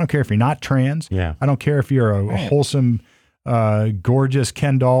trans. I don't care if you're not trans. Yeah. I don't care if you're a wholesome, gorgeous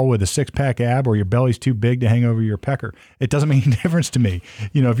Ken doll with a six-pack ab, or your belly's too big to hang over your pecker. It doesn't make any difference to me.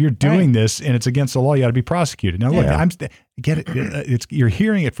 If you're doing this and it's against the law, you ought to be prosecuted. Now, look, you're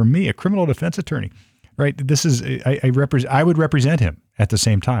hearing it from me, a criminal defense attorney, right? This is I would represent him at the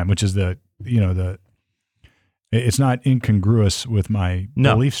same time, which is it's not incongruous with my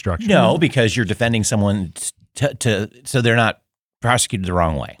belief structure. No, because you're defending someone so they're not prosecuted the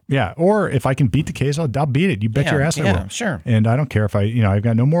wrong way. Yeah. Or if I can beat the case, I'll beat it. You bet your ass I will. Yeah, sure. And I don't care if I've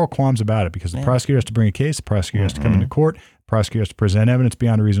got no moral qualms about it, because the prosecutor has to bring a case, the prosecutor has to come into court, the prosecutor has to present evidence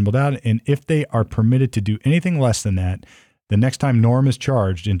beyond a reasonable doubt. And if they are permitted to do anything less than that, the next time Norm is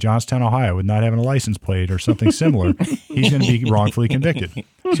charged in Johnstown, Ohio, with not having a license plate or something similar, he's going to be wrongfully convicted.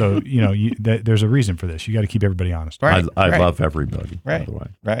 So, there's a reason for this. You got to keep everybody honest. Right. I love everybody, by the way.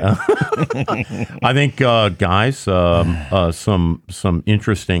 Right. I think, guys, some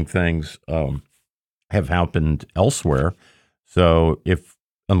interesting things have happened elsewhere. So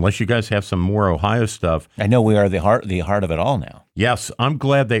unless you guys have some more Ohio stuff. I know we are the heart of it all now. Yes, I'm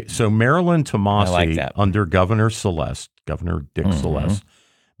glad so Marilyn Tomasi, under Governor Dick Celeste,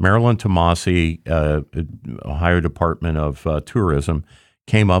 Marilyn Tomasi, Ohio Department of Tourism,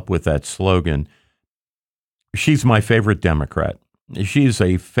 came up with that slogan. She's my favorite Democrat. She's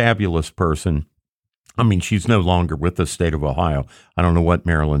a fabulous person. I mean, she's no longer with the state of Ohio. I don't know what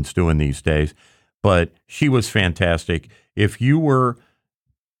Marilyn's doing these days, but she was fantastic. If you were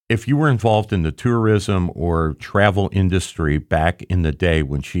involved in the tourism or travel industry back in the day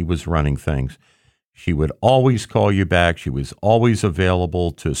when she was running things, she would always call you back. She was always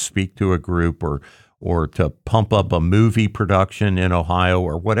available to speak to a group or to pump up a movie production in Ohio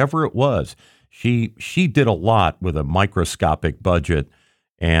or whatever it was. She did a lot with a microscopic budget,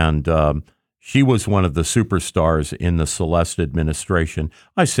 and she was one of the superstars in the Celeste administration.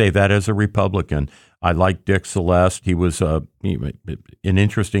 I say that as a Republican. I like Dick Celeste. He was an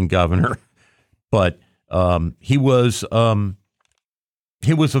interesting governor, but he was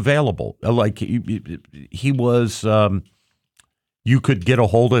available. Like he was. You could get a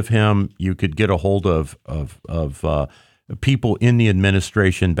hold of him. You could get a hold of people in the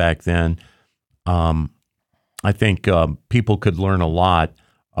administration back then. I think people could learn a lot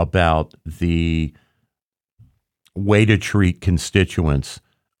about the way to treat constituents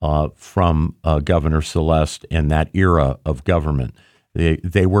from Governor Celeste and that era of government.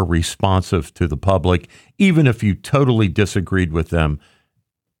 They were responsive to the public. Even if you totally disagreed with them,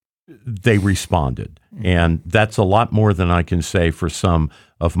 they responded. And that's a lot more than I can say for some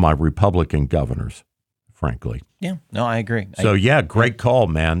of my Republican governors, frankly. Yeah, no, I agree. So, great call,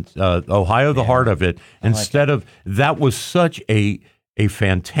 man. Ohio, the heart of it. That was such a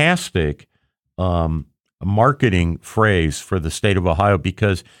fantastic marketing phrase for the state of Ohio,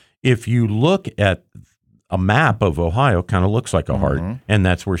 because if you look at a map of Ohio, kind of looks like a heart, and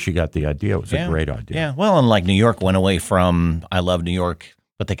that's where she got the idea. It was a great idea. Yeah, well, and like New York went away from I love New York,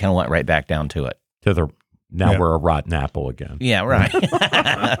 but they kind of went right back down to it. Now we're a rotten apple again. Yeah, right.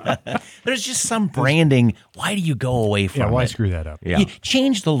 There's just some branding. Why do you go away from it? Yeah, why screw that up? Yeah. You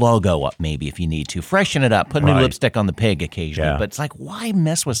change the logo up maybe if you need to. Freshen it up. Put new lipstick on the pig occasionally. Yeah. But it's like, why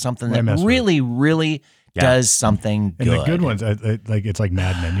mess with something that really does something good? And the good ones, like it's like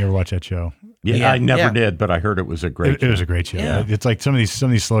Mad Men. You ever watch that show? Yeah, I never did, but I heard it was a great show. It was a great show. Yeah. It's like some of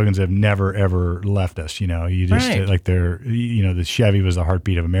these slogans have never ever left us. You just like the Chevy was the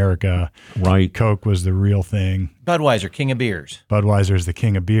heartbeat of America. Right. Coke was the real thing. Budweiser, king of beers. Budweiser is the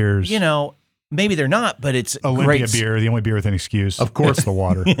king of beers. Maybe they're not, but it's Olympia beer, the only beer with an excuse. Of course, it's the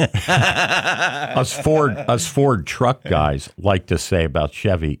water. Us Ford truck guys like to say about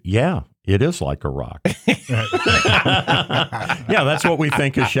Chevy, it is like a rock. Yeah, that's what we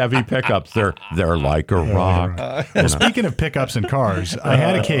think of Chevy pickups. They're like a rock. Well, speaking of pickups and cars, I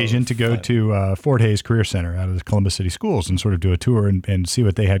had occasion to go to Fort Hays Career Center out of the Columbus City Schools and sort of do a tour and see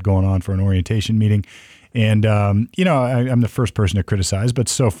what they had going on for an orientation meeting. And, I'm the first person to criticize, but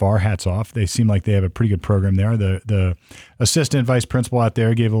so far, hats off. They seem like they have a pretty good program there. The assistant vice principal out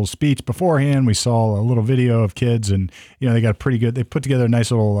there gave a little speech beforehand. We saw a little video of kids, and, they got they put together a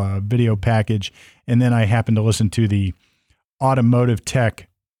nice little video package. And then I happened to listen to the automotive tech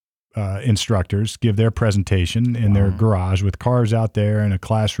instructors give their presentation in their garage with cars out there and a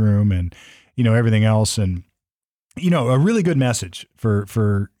classroom and, everything else. And, a really good message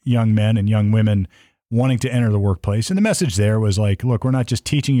for young men and young women wanting to enter the workplace. And the message there was like, look, we're not just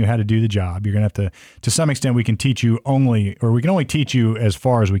teaching you how to do the job. You're going to have to some extent, we can teach you we can only teach you as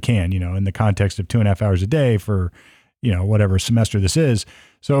far as we can, in the context of 2.5 hours a day for, whatever semester this is.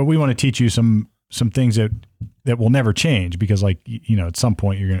 So we want to teach you some things that will never change because at some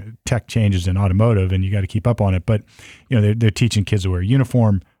point tech changes in automotive and you got to keep up on it. But, they're teaching kids to wear a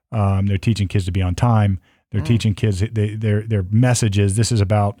uniform. They're teaching kids to be on time. They're teaching kids, their message is this is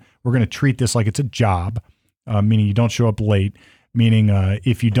about, we're going to treat this like it's a job, meaning you don't show up late, meaning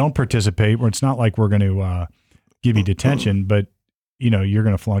if you don't participate, it's not like we're going to give you detention, but you're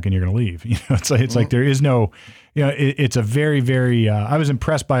going to flunk and you're going to leave. It's like there is no, it's a very, very, I was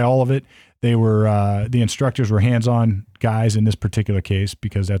impressed by all of it. They were, the instructors were hands-on guys in this particular case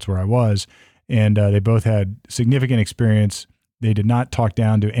because that's where I was. And they both had significant experience. They did not talk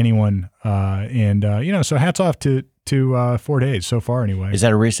down to anyone. So hats off to 4 days so far anyway. Is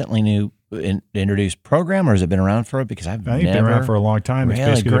that a recently new introduced program, or has it been around for it? Because I think it's been around for a long time. Really? It's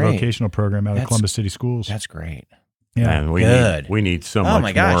basically Great. a vocational program out of Columbus City Schools. That's great. Yeah, man, we need so much more. Oh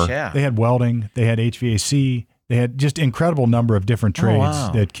my gosh, yeah. They had welding, they had HVAC, they had just incredible number of different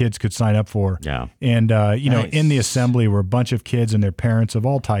trades that kids could sign up for. Yeah, and nice. In the assembly were a bunch of kids and their parents of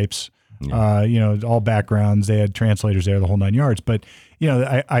all types. All backgrounds. They had translators there, the whole 9 yards. But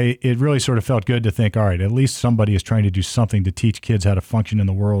it really sort of felt good to think, all right, at least somebody is trying to do something to teach kids how to function in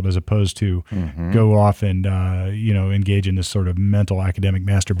the world, as opposed to go off and engage in this sort of mental academic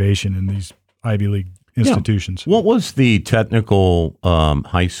masturbation in these Ivy League institutions. What was the technical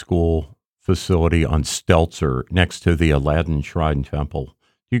high school facility on Stelzer next to the Aladdin Shrine Temple?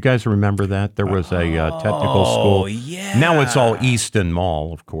 You guys remember that? There was a technical school. Yeah. Now it's all Easton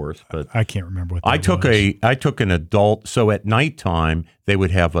Mall, of course. But I can't remember what that I took an adult. So at nighttime they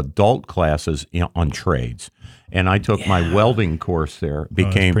would have adult classes on trades, and I took my welding course there.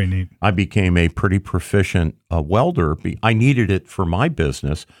 That's pretty neat. I became a pretty proficient welder. I needed it for my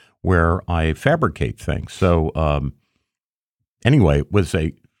business where I fabricate things. So anyway, it was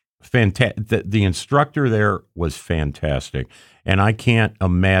a fantastic. The instructor there was fantastic. And I can't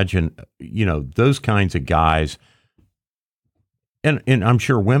imagine, those kinds of guys, and I'm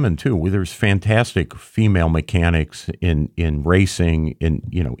sure women too. There's fantastic female mechanics in racing, in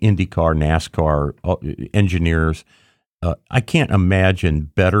IndyCar, NASCAR, engineers. I can't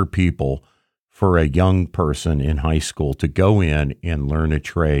imagine better people for a young person in high school to go in and learn a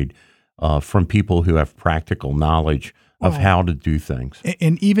trade from people who have practical knowledge of how to do things.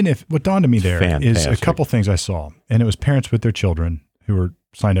 And even if what dawned on me there is a couple things I saw, and it was parents with their children who were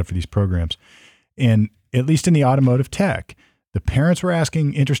signed up for these programs. And at least in the automotive tech, the parents were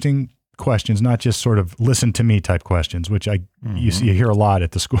asking interesting questions, not just sort of listen to me type questions, which you hear a lot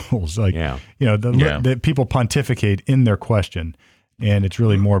at the schools. Like, the people pontificate in their question, and it's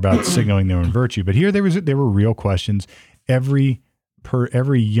really more about signaling their own virtue. But here there were real questions. Every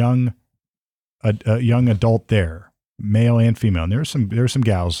young adult there, male and female. And there were some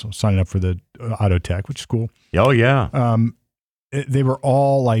gals signing up for the auto tech, which is cool. Oh yeah. They were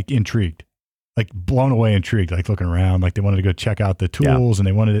all like intrigued, like blown away, intrigued, like looking around, like they wanted to go check out the tools, and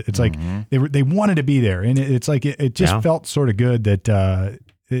they wanted. It's like they wanted to be there, and it's like it just felt sort of good that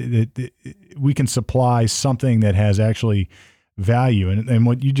we can supply something that has actually value. And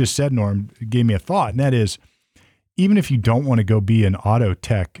what you just said, Norm, gave me a thought, and that is, even if you don't want to go be an auto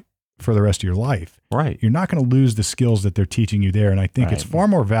tech for the rest of your life, right? You're not going to lose the skills that they're teaching you there, and I think it's far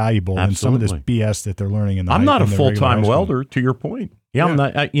more valuable than some of this BS that they're learning in the. I'm not a full-time welder, to your point. Yeah, I'm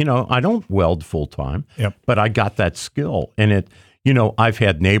not. I don't weld full time. Yep. But I got that skill, and I've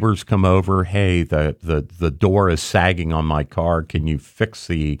had neighbors come over. Hey, the door is sagging on my car. Can you fix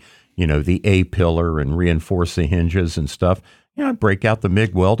the A pillar and reinforce the hinges and stuff? I break out the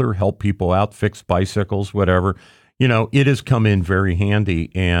MIG welder, help people out, fix bicycles, whatever. It has come in very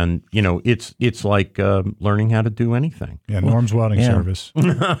handy, and it's like learning how to do anything. Yeah, Norm's Welding Service,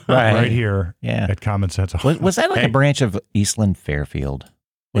 right here at Common Sense. Was that like a branch of Eastland Fairfield?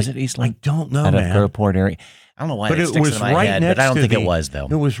 Was it Eastland? I don't know, out man. of Groveport area. I don't know why but it sticks was in my right head, next but I don't to think it was though.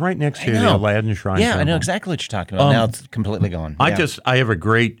 It was right next to the Aladdin Shrine. Yeah, Temple. I know exactly what you're talking about. Now it's completely gone. I have a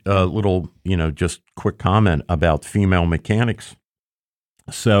great little just quick comment about female mechanics.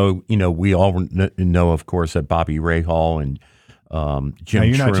 So, we all know, of course, that Bobby Rahal and Jim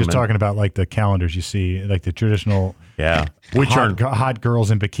You're not Truman. just talking about like the calendars you see, like the traditional which are hot girls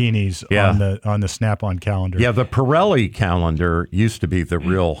in bikinis on the Snap-on calendar. Yeah, the Pirelli calendar used to be the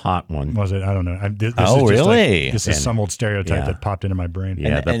real hot one. Was it? I don't know. This is really? This is some old stereotype that popped into my brain.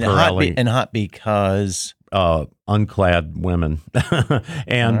 Yeah, the Pirelli. Hot because... unclad women,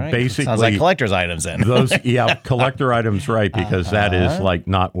 and basically sounds like collector's items. Then those, collector items, right? Because that is like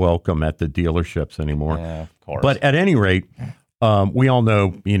not welcome at the dealerships anymore. Yeah, of course. But at any rate, we all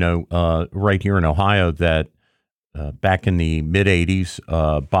know, right here in Ohio that back in the mid '80s,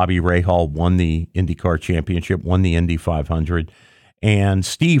 Bobby Rahal won the IndyCar championship, won the Indy 500, and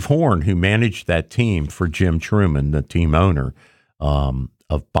Steve Horn, who managed that team for Jim Truman, the team owner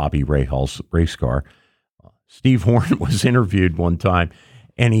of Bobby Rahal's race car. Steve Horn was interviewed one time,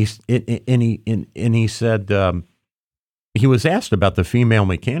 and he said he was asked about the female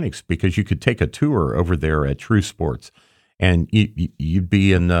mechanics because you could take a tour over there at True Sports, and you'd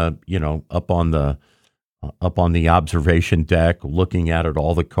be in the up on the up on the observation deck, looking out at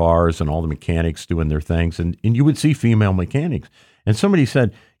all the cars and all the mechanics doing their things. And you would see female mechanics. And somebody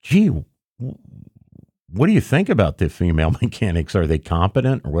said, gee, what do you think about the female mechanics? Are they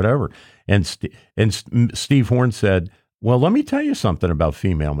competent or whatever? And Steve Horn said, well, let me tell you something about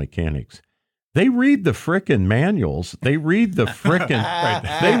female mechanics. They read the frickin' manuals. They read the frickin'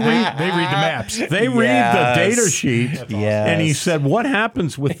 they read the maps. They read the data sheets. Yes. And he said, what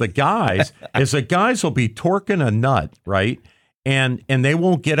happens with the guys is the guys will be torquing a nut, right? And they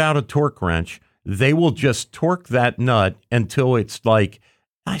won't get out a torque wrench. They will just torque that nut until it's like,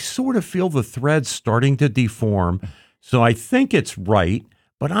 I sort of feel the threads starting to deform. So I think it's right.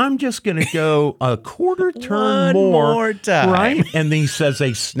 But I'm just going to go a quarter turn more time. Right? And then he says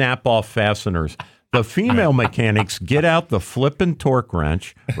they snap off fasteners. The female mechanics get out the flippin' torque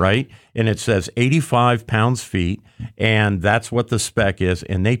wrench, right? And it says 85 pounds-feet, and that's what the spec is.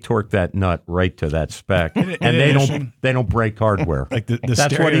 And they torque that nut right to that spec, and they don't break hardware. Like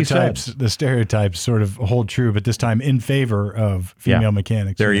that's what he says. The stereotypes sort of hold true, but this time in favor of female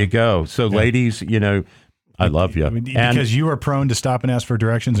mechanics. There you go. So, ladies, I love you. Because you are prone to stop and ask for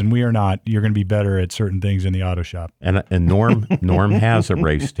directions, and we are not. You're going to be better at certain things in the auto shop. And Norm has a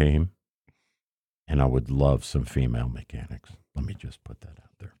race team, and I would love some female mechanics. Let me just put that out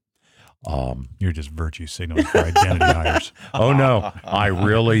there. You're just virtue signaling for identity hires. Oh, no. I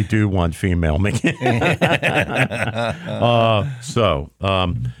really do want female mechanics.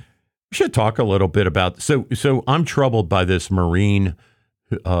 We should talk a little bit about – so I'm troubled by this Marine –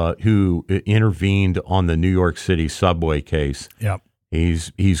 who intervened on the New York City subway case. Yep.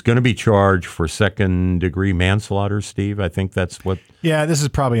 He's going to be charged for second-degree manslaughter, Steve. I think that's what... Yeah, this is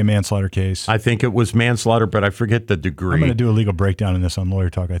probably a manslaughter case. I think it was manslaughter, but I forget the degree. I'm going to do a legal breakdown in this on Lawyer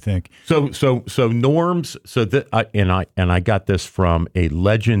Talk, I think. So norms... I got this from a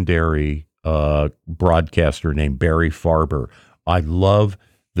legendary broadcaster named Barry Farber. I love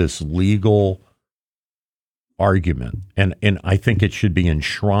this legal argument, and I think it should be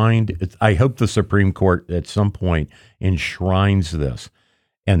enshrined. I hope the Supreme Court at some point enshrines this,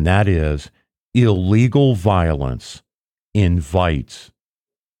 and that is illegal violence invites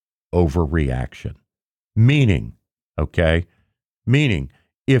overreaction. Meaning,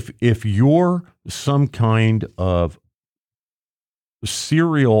 if you're some kind of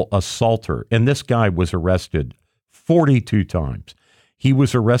serial assaulter, and this guy was arrested 42 times. He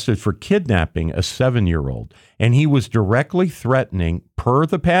was arrested for kidnapping a 7-year-old, and he was directly threatening, per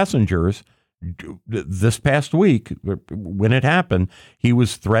the passengers, this past week, when it happened, he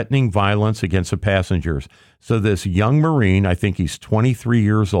was threatening violence against the passengers. So this young Marine, I think he's 23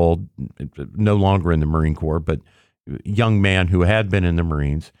 years old, no longer in the Marine Corps, but young man who had been in the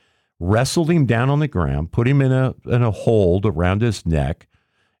Marines, wrestled him down on the ground, put him in a hold around his neck,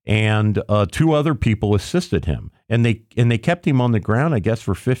 and 2 other people assisted him. And they kept him on the ground, I guess,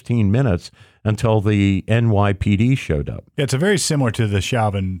 for 15 minutes until the NYPD showed up. Yeah, it's very similar to the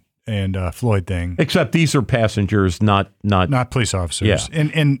Chauvin and Floyd thing. Except these are passengers, not police officers. Yeah.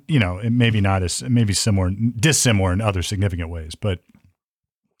 And it maybe not as maybe dissimilar in other significant ways. But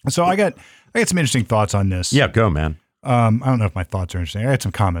so I got some interesting thoughts on this. Yeah, go, man. I don't know if my thoughts are interesting. I had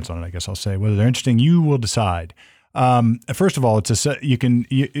some comments on it, I guess I'll say. Whether they're interesting, you will decide. First of all,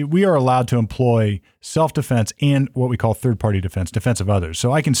 we are allowed to employ self-defense and what we call third-party defense of others.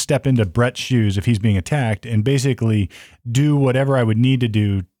 So I can step into Brett's shoes if he's being attacked and basically do whatever I would need to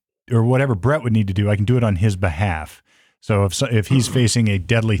do, or whatever Brett would need to do. I can do it on his behalf. So if he's facing a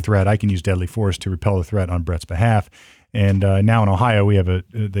deadly threat, I can use deadly force to repel the threat on Brett's behalf. And now in Ohio,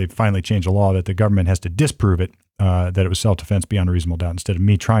 they finally changed the law that the government has to disprove it. That it was self-defense beyond a reasonable doubt, instead of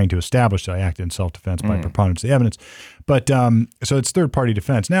me trying to establish that I acted in self-defense by preponderance of the evidence. But so it's third-party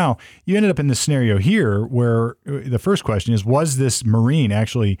defense. Now, you ended up in this scenario here where the first question is, was this Marine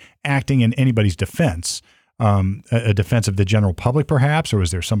actually acting in anybody's defense? A defense of the general public, perhaps? Or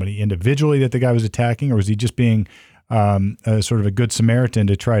was there somebody individually that the guy was attacking? Or was he just being sort of a good Samaritan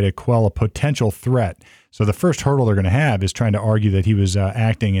to try to quell a potential threat? So the first hurdle they're going to have is trying to argue that he was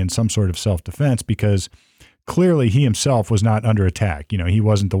acting in some sort of self-defense, because clearly he himself was not under attack. He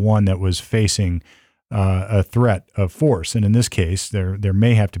wasn't the one that was facing a threat of force. And in this case, there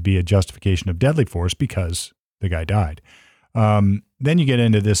may have to be a justification of deadly force because the guy died. Then you get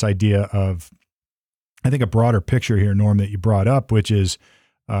into this idea of, I think, a broader picture here, Norm, that you brought up, which is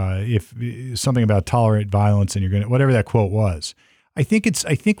if something about tolerate violence and you're going to, whatever that quote was. I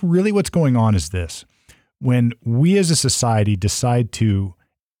think really what's going on is this: when we as a society decide to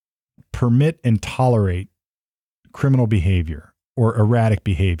permit and tolerate criminal behavior or erratic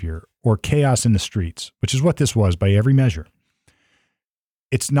behavior or chaos in the streets, which is what this was by every measure,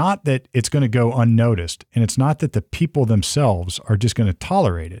 it's not that it's going to go unnoticed, and it's not that the people themselves are just going to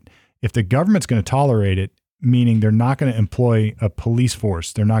tolerate it. If the government's going to tolerate it, meaning they're not going to employ a police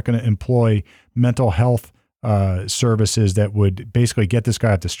force, they're not going to employ mental health services that would basically get this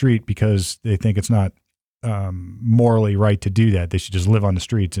guy off the street because they think it's not morally right to do that. They should just live on the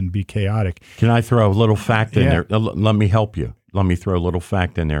streets and be chaotic. Can I throw a little fact in there? Let me help you. Let me throw a little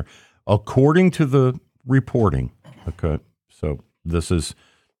fact in there. According to the reporting, okay, so this is,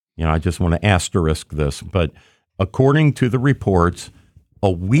 I just want to asterisk this, but according to the reports, a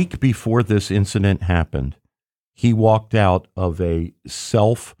week before this incident happened, he walked out of a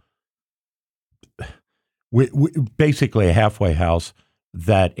basically a halfway house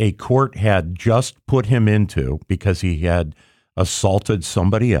that a court had just put him into because he had assaulted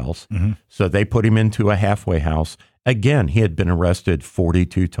somebody else. Mm-hmm. So they put him into a halfway house. Again, he had been arrested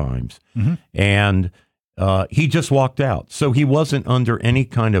 42 times. Mm-hmm. And he just walked out. So he wasn't under any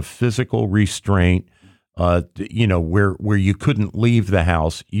kind of physical restraint, where you couldn't leave the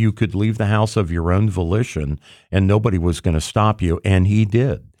house. You could leave the house of your own volition and nobody was going to stop you. And he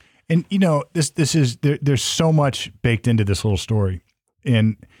did. And, this is, there's so much baked into this little story.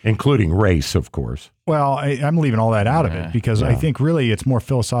 And including race, of course. Well, I'm leaving all that out of it because I think really it's more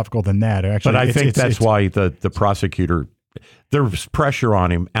philosophical than that. Actually, but I think that's why the prosecutor, there's pressure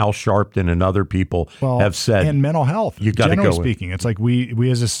on him. Al Sharpton and other people have said, and mental health. You got to go. Generally speaking, it's like we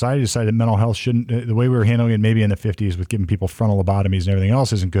as a society decided mental health shouldn't. The way we were handling it, maybe in the 50s, with giving people frontal lobotomies and everything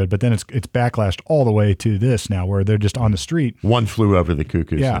else, isn't good. But then it's backlashed all the way to this now, where they're just on the street. One flew over the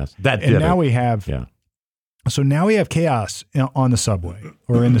cuckoo's nest. And now we have. Yeah. So now we have chaos on the subway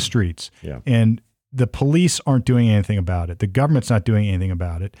or in the streets, and the police aren't doing anything about it. The government's not doing anything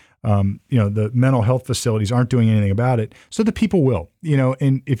about it. The mental health facilities aren't doing anything about it. So the people will,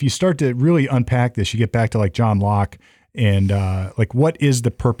 and if you start to really unpack this, you get back to like John Locke and what is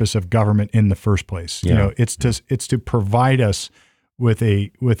the purpose of government in the first place? Yeah. It's to provide us with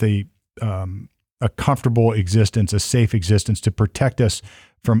a comfortable existence, a safe existence, to protect us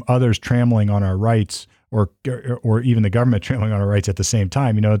from others trampling on our rights, or even the government trampling on our rights at the same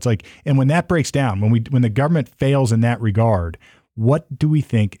time. It's like, and when that breaks down, when the government fails in that regard, what do we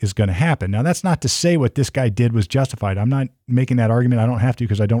think is going to happen? Now, that's not to say what this guy did was justified. I'm not making that argument. I don't have to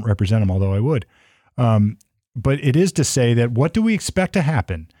because I don't represent him, although I would. But it is to say that what do we expect to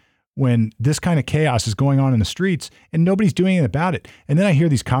happen when this kind of chaos is going on in the streets and nobody's doing anything about it? And then I hear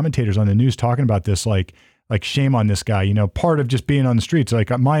these commentators on the news talking about this, like shame on this guy, part of just being on the streets, like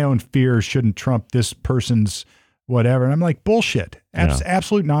my own fears shouldn't trump this person's whatever. And I'm like, bullshit.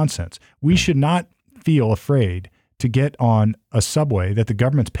 Absolute nonsense. We should not feel afraid to get on a subway that the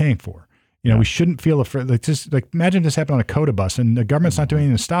government's paying for. We shouldn't feel afraid. Imagine this happened on a COTA bus and the government's not doing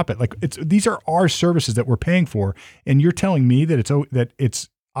anything to stop it. These are our services that we're paying for. And you're telling me that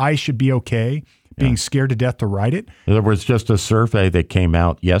I should be okay being scared to death to ride it? There was just a survey that came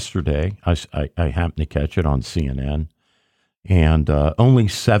out yesterday. I happened to catch it on CNN, and only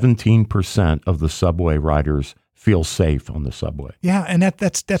 17% of the subway riders feel safe on the subway. Yeah, and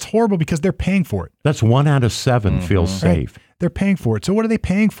that's horrible because they're paying for it. That's 1 out of 7 feels safe. Right. They're paying for it. So what are they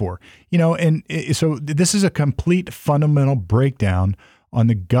paying for? So this is a complete fundamental breakdown on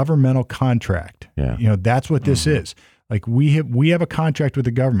the governmental contract. Yeah. That's what this is. Like we have a contract with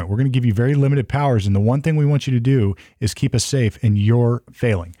the government. We're going to give you very limited powers, and the one thing we want you to do is keep us safe, and you're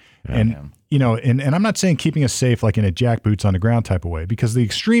failing. And I'm not saying keeping us safe like in a jack boots on the ground type of way, because the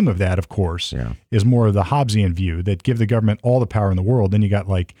extreme of that, of course, is more of the Hobbesian view that give the government all the power in the world. Then you got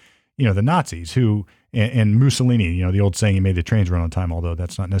the Nazis who and Mussolini, the old saying, he made the trains run on time, although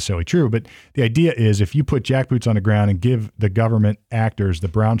that's not necessarily true. But the idea is if you put jack boots on the ground and give the government actors, the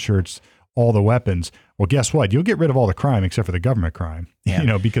brown shirts, all the weapons, well, guess what? You'll get rid of all the crime except for the government crime,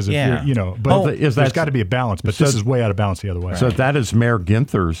 because if you're, but there's got to be a balance, but this is way out of balance the other way. So that is Mayor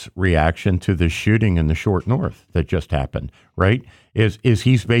Ginther's reaction to the shooting in the Short North that just happened, right? Is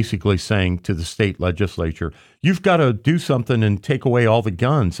he's basically saying to the state legislature, you've got to do something and take away all the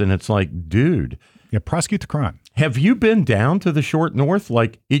guns. And it's like, dude. Yeah, prosecute the crime. Have you been down to the Short North?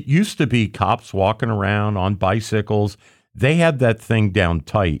 Like, it used to be cops walking around on bicycles. They had that thing down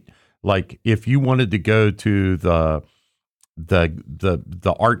tight. Like if you wanted to go to the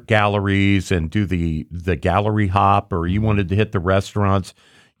art galleries and do the gallery hop, or you wanted to hit the restaurants,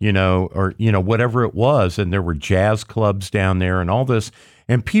 or whatever it was, and there were jazz clubs down there and all this,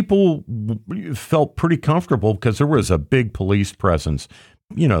 and people felt pretty comfortable because there was a big police presence,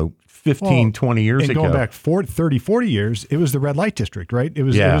 20 years ago. Going back 30, 40 years, it was the red light district, right? It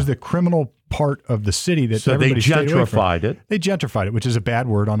was the criminal part of the city that everybody stayed away from. So they gentrified it. They gentrified it, which is a bad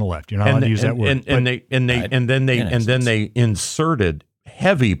word on the left. You're not allowed to use that word. And then they inserted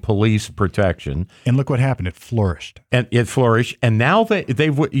heavy police protection. And look what happened. It flourished. And now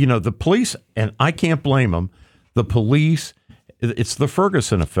they've, the police, and I can't blame them. The police, it's the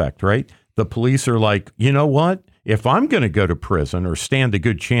Ferguson effect, right? The police are like, you know what? If I'm going to go to prison or stand a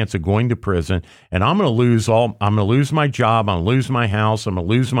good chance of going to prison, and I'm going to lose my job, I'm going to lose my house, I'm going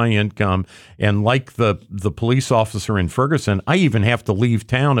to lose my income, and like the police officer in Ferguson, I even have to leave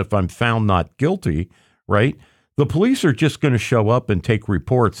town if I'm found not guilty, right? The police are just going to show up and take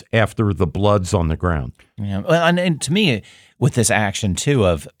reports after the blood's on the ground. Yeah, well, and to me, with this action too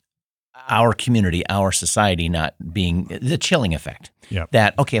of our community, our society not being the chilling effect. Yep.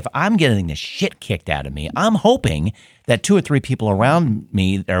 That, okay, if I'm getting the shit kicked out of me, I'm hoping that 2 or 3 people around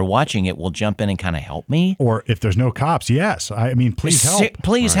me that are watching it will jump in and kind of help me. Or if there's no cops, yes. I mean, please help.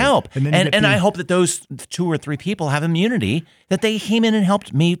 Please help. And I hope that those 2 or 3 people have immunity, that they came in and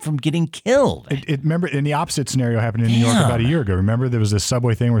helped me from getting killed. Remember, in the opposite scenario happened in New York about a year ago. Remember, there was this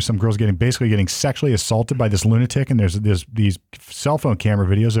subway thing where some girls basically getting sexually assaulted by this lunatic, and there's these cell phone camera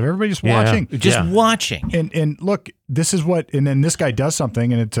videos of everybody just watching. Just watching. And look, this is what, and then this guy does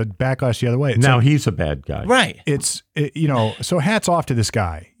something, and it's a backlash the other way. Now he's a bad guy. Right. So hats off to this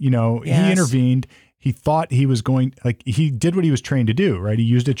guy. He intervened. He thought he was he did what he was trained to do, right? He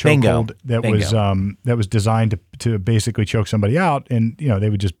used a chokehold that was designed to basically choke somebody out, and they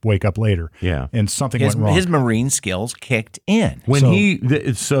would just wake up later. Yeah. And something went wrong. His Marine skills kicked in.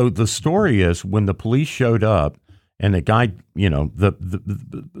 So the story is when the police showed up, and the guy,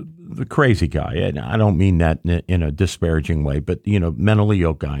 the crazy guy, and I don't mean that in a disparaging way, but mentally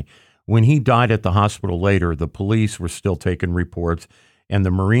ill guy. When he died at the hospital later, the police were still taking reports. And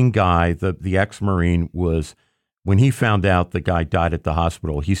the Marine guy, the ex-Marine, when he found out the guy died at the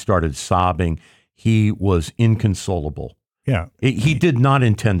hospital, he started sobbing. He was inconsolable. Yeah. He did not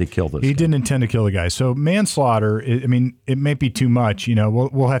intend to kill this guy. He didn't intend to kill the guy. So manslaughter, it may be too much.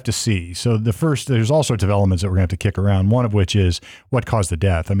 We'll have to see. So there's all sorts of elements that we're going to have to kick around, one of which is what caused the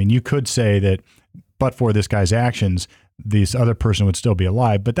death. I mean, you could say that but for this guy's actions, this other person would still be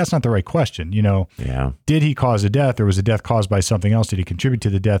alive, but that's not the right question. Did he cause a death, or was the death caused by something else? Did he contribute to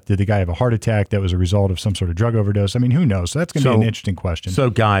the death? Did the guy have a heart attack that was a result of some sort of drug overdose? I mean, who knows? So that's going to be an interesting question.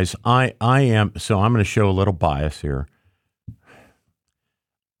 So guys, I'm going to show a little bias here.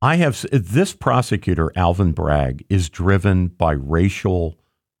 This prosecutor, Alvin Bragg, is driven by racial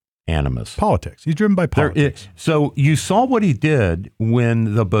animus. Politics. He's driven by politics. So you saw what he did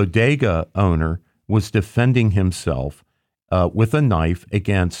when the bodega owner was defending himself with a knife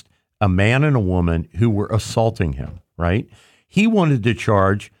against a man and a woman who were assaulting him, right? He wanted to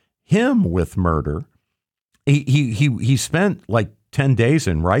charge him with murder. He spent like 10 days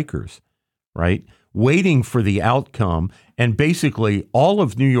in Rikers, right, waiting for the outcome. And basically all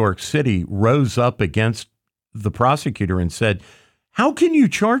of New York City rose up against the prosecutor and said, how can you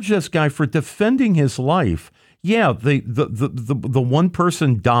charge this guy for defending his life? Yeah, the one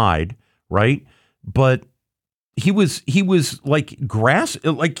person died, right? But he was like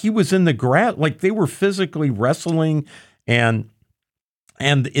he was in the grass, like they were physically wrestling, and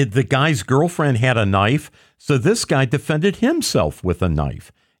the guy's girlfriend had a knife, so this guy defended himself with a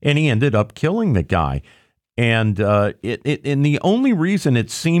knife, and he ended up killing the guy. And and the only reason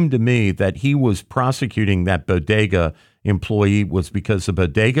it seemed to me that he was prosecuting that bodega employee was because the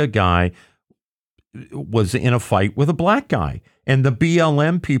bodega guy was in a fight with a black guy. And the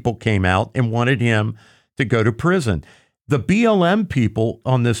BLM people came out and wanted him to go to prison. The BLM people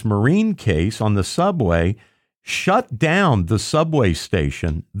on this Marine case on the subway shut down the subway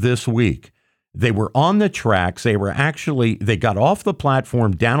station this week. They were on the tracks. They got off the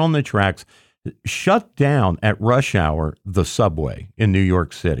platform, down on the tracks, shut down at rush hour the subway in New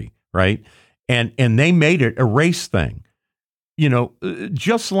York City, right? And they made it a race thing.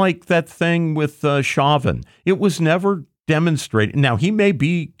 Just like that thing with Chauvin. It was never demonstrated. Now, he may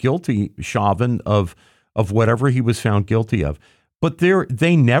be guilty, Chauvin, of whatever he was found guilty of, but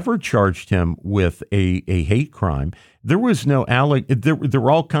they never charged him with a hate crime. There was no there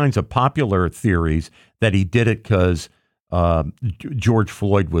were all kinds of popular theories that he did it because George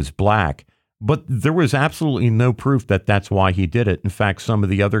Floyd was black, but there was absolutely no proof that that's why he did it. In fact, some of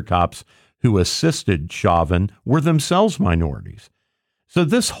the other cops who assisted Chauvin were themselves minorities. So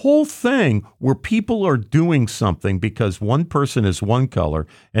this whole thing where people are doing something because one person is one color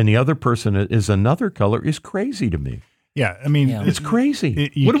and the other person is another color is crazy to me. Yeah, I mean, it's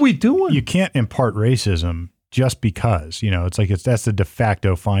crazy. What are we doing? You can't impart racism just because, it's like that's the de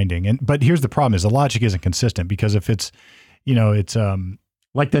facto finding. But here's the problem: is the logic isn't consistent, because if it's, it's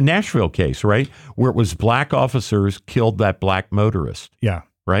like the Nashville case, right, where it was black officers killed that black motorist. Yeah.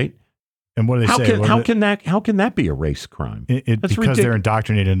 Right. And what do they say? How can that be a race crime? Because they're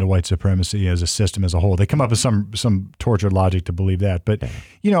indoctrinated into white supremacy as a system as a whole. They come up with some tortured logic to believe that. But,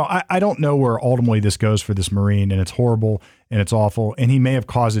 I don't know where ultimately this goes for this Marine, and it's horrible and it's awful. And he may have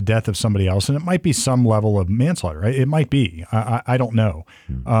caused the death of somebody else, and it might be some level of manslaughter, right? It might be. I don't know.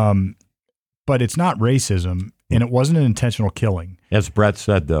 But it's not racism, and it wasn't an intentional killing. As Brett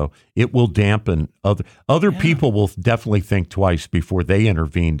said, though, it will dampen other people will definitely think twice before they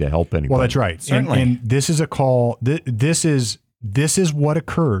intervene to help anybody. Well, that's right. And this is a call. This is what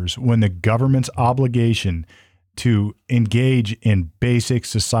occurs when the government's obligation to engage in basic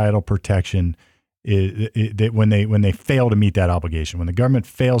societal protection when they fail to meet that obligation. When the government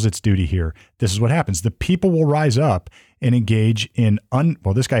fails its duty here, this is what happens. The people will rise up and engage in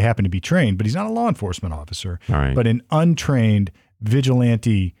this guy happened to be trained, but he's not a law enforcement officer, but an untrained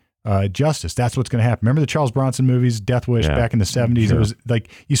vigilante justice. That's what's going to happen. Remember the Charles Bronson movies, Death Wish, back in the 70s? Sure. It was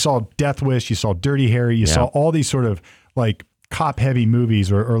like you saw Death Wish, you saw Dirty Harry, you saw all these sort of like cop heavy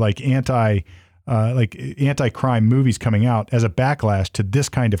movies or like anti-crime movies coming out as a backlash to this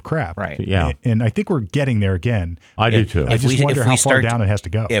kind of crap. Right. Yeah. And I think we're getting there again. I do too. I just wonder how far down it has to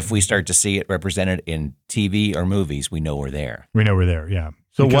go. If we start to see it represented in TV or movies, we know we're there. We know we're there, yeah.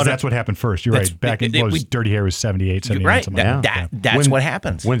 So that's what happened first. You're right. Back in Dirty Harry was 78, 79. Right. Something like that. That's what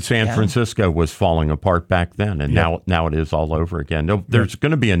happens. When San Francisco was falling apart back then, and now it is all over again. No, there's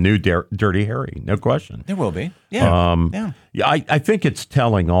going to be a new Dirty Harry, no question. There will be. Yeah. I think it's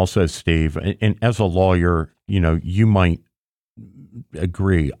telling also, Steve, and as a lawyer, you might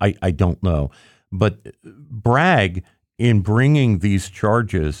agree. I don't know. But Bragg, in bringing these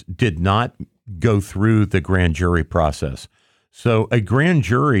charges, did not go through the grand jury process. So a grand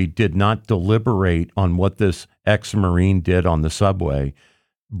jury did not deliberate on what this ex-Marine did on the subway.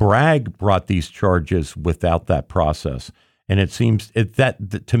 Bragg brought these charges without that process. And it seems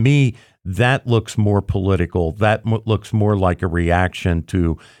that to me, that looks more political. That looks more like a reaction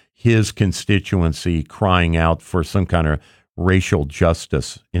to his constituency crying out for some kind of racial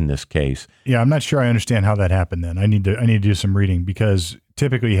justice in this case. Yeah, I'm not sure I understand how that happened then. I need to do some reading because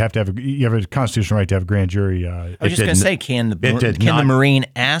typically you have a constitutional right to have a grand jury. I was just going to say, can the Marine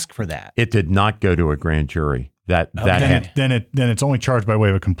ask for that? It did not go to a grand jury. Then it's only charged by way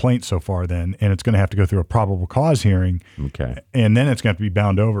of a complaint so far then, and it's going to have to go through a probable cause hearing. Okay. And then it's going to have to be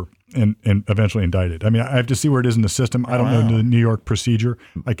bound over and eventually indicted. I mean, I have to see where it is in the system. I don't know the New York procedure.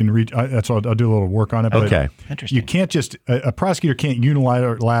 I can read. That's why I'll do a little work on it. Okay. Interesting. You can't just a prosecutor can't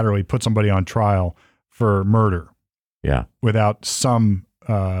unilaterally put somebody on trial for murder. Yeah. Without some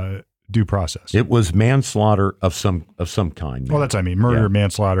due process. It was manslaughter of some kind. Well, that's what I mean. Murder,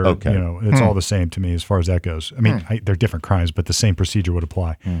 manslaughter. Okay. It's all the same to me as far as that goes. I mean, they're different crimes, but the same procedure would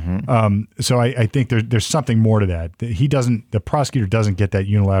apply. So I think there's something more to that. The prosecutor doesn't get that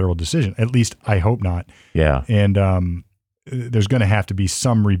unilateral decision. At least I hope not. Yeah. And there's going to have to be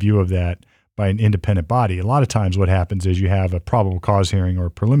some review of that by an independent body. A lot of times what happens is you have a probable cause hearing or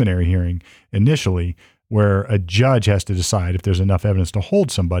a preliminary hearing initially, where a judge has to decide if there's enough evidence to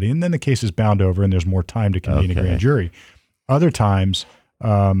hold somebody, and then the case is bound over and there's more time to convene a grand jury. Other times,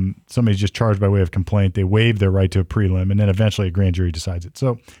 somebody's just charged by way of complaint, they waive their right to a prelim, and then eventually a grand jury decides it.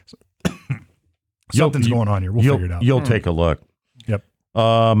 So something's going on here. We'll figure it out. You'll take a look. Yep.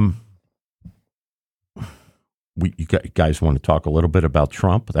 You guys want to talk a little bit about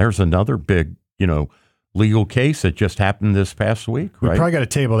Trump? There's another big, legal case that just happened this past week, right? We probably got to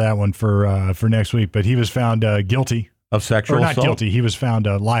table that one for next week, but he was found guilty of sexual assault. Not guilty. He was found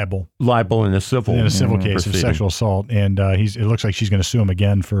liable in a civil case of sexual assault, and it looks like she's going to sue him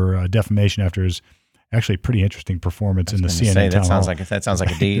again for defamation after his actually pretty interesting performance in the CNN town hall. That sounds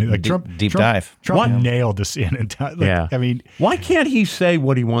like a deep dive. Trump nailed the CNN town. I mean, why can't he say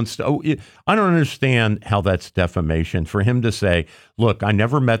what he wants to? I don't understand how that's defamation for him to say, "Look, I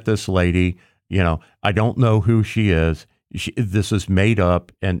never met this lady. I don't know who she is. This is made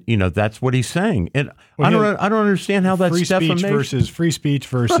up," and that's what he's saying. And I don't understand how that's defamation. Free speech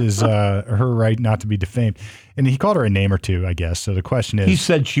versus her right not to be defamed. And he called her a name or two, I guess. So the question is, he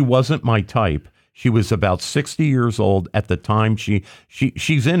said she wasn't my type. She was about 60 years old at the time.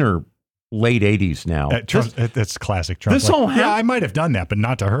 She's in her late 80s now. That's classic Trump. I might have done that, but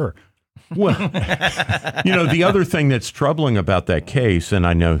not to her. Well, the other thing that's troubling about that case, and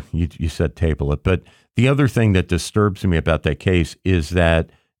I know you said table it, but the other thing that disturbs me about that case is that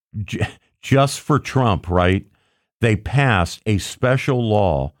just for Trump, right, they passed a special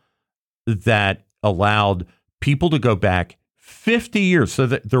law that allowed people to go back 50 years. So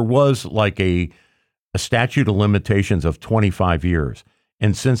that there was like a statute of limitations of 25 years.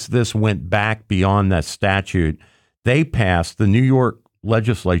 And since this went back beyond that statute, they passed, the New York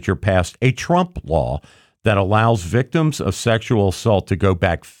legislature passed a Trump law that allows victims of sexual assault to go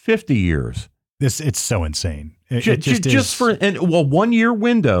back 50 years. It's so insane. Just for a 1 year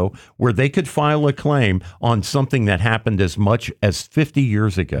window where they could file a claim on something that happened as much as 50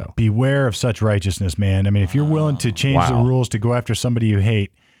 years ago. Beware of such righteousness, man. I mean, if you're willing to change the rules to go after somebody you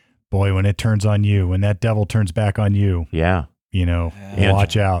hate, boy, when it turns on you, when that devil turns back on you,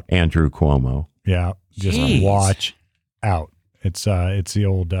 watch out. Andrew Cuomo. Yeah, just watch out. It's the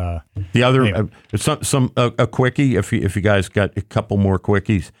old the other anyway. A quickie. If you guys got a couple more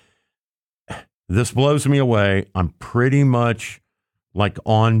quickies. This blows me away. I'm pretty much like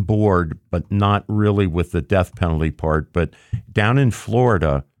on board, but not really with the death penalty part. But down in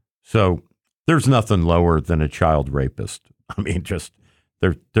Florida, so there's nothing lower than a child rapist. I mean, just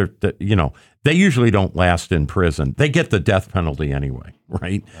they're they usually don't last in prison. They get the death penalty anyway,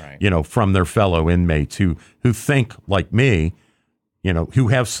 right? From their fellow inmates who think like me, who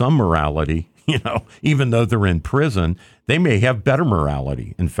have some morality. Even though they're in prison, they may have better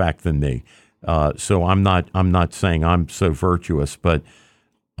morality, in fact, than me. So I'm not saying I'm so virtuous, but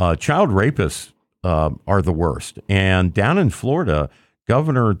child rapists are the worst. And down in Florida,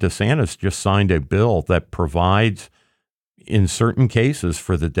 Governor DeSantis just signed a bill that provides, in certain cases,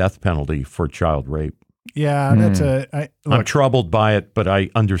 for the death penalty for child rape. Yeah, I'm troubled by it, but I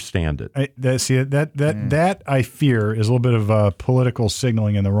understand it. That I fear is a little bit of political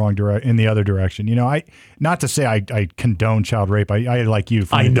signaling in the wrong in the other direction. Not to say I condone child rape. I like you.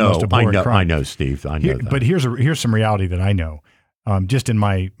 I know, Steve. I know that. But here's some reality that I know. Just in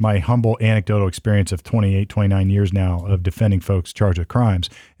my humble anecdotal experience of 28, 29 years now of defending folks charged with crimes,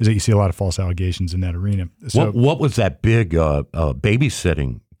 is that you see a lot of false allegations in that arena. So, what was that big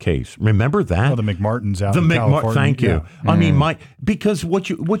babysitting case? Remember that? Oh, the McMartins out in California. Thank you. Yeah. I mean, because what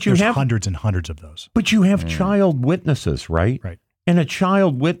you There's have hundreds and hundreds of those. But you have child witnesses, right? Right. And a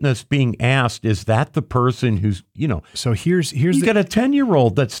child witness being asked, is that the person who's, So here's you got a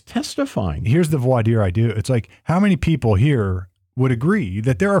 10-year-old that's testifying. Here's the voir dire I do. It's like, how many people here would agree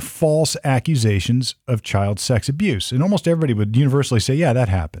that there are false accusations of child sex abuse? And almost everybody would universally say, yeah, that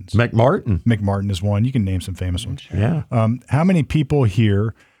happens. McMartin is one. You can name some famous ones. Yeah. How many people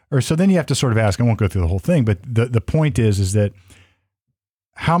here, so then you have to sort of ask, I won't go through the whole thing, but the point is that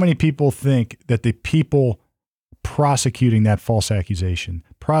how many people think that the people prosecuting that false accusation,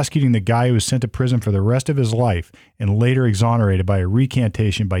 prosecuting the guy who was sent to prison for the rest of his life and later exonerated by a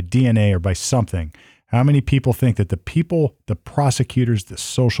recantation, by DNA or by something, how many people think that the people, the prosecutors, the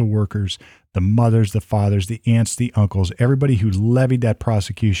social workers, the mothers, the fathers, the aunts, the uncles, everybody who levied that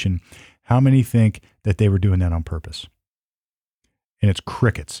prosecution, how many think that they were doing that on purpose? And it's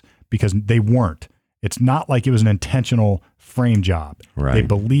crickets, because they weren't. It's not like it was an intentional frame job. Right. They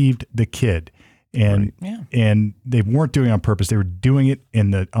believed the kid, and they weren't doing it on purpose. They were doing it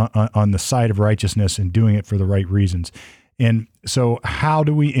on the side of righteousness and doing it for the right reasons. And so how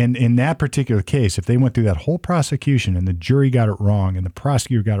do we, in that particular case, if they went through that whole prosecution and the jury got it wrong and the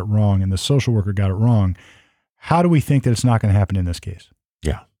prosecutor got it wrong and the social worker got it wrong, how do we think that it's not going to happen in this case?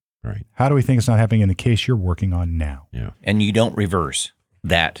 Yeah. Right. How do we think it's not happening in the case you're working on now? Yeah. And you don't reverse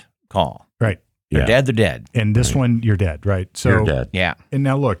that call. Right. They're dead, they're dead. And this one, you're dead, right? So you're dead. Yeah. And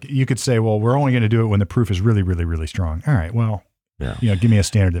now look, you could say, well, we're only going to do it when the proof is really, really, really strong. All right, well, give me a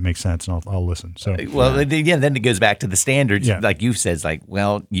standard that makes sense and I'll listen. So, then it goes back to the standards. Yeah. Like you said, it's like,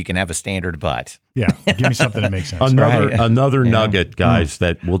 well, you can have a standard, but. Yeah, give me something that makes sense. Another nugget, guys,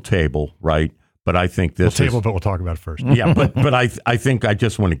 that we'll table, right? But I think this we'll table, but we'll talk about it first. Yeah, but I think I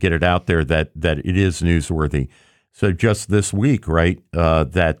just want to get it out there that it is newsworthy. So just this week, right,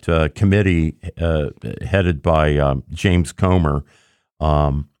 that committee headed by James Comer,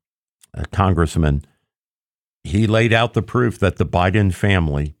 a congressman, he laid out the proof that the Biden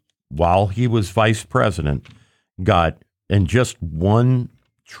family, while he was vice president, got in just one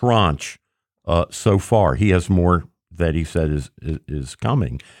tranche so far. He has more that he said is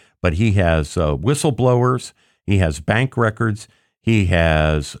coming. But he has whistleblowers, he has bank records, he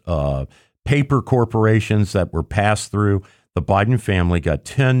has paper corporations that were passed through. The Biden family got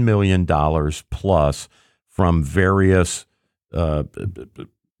 $10 million plus from various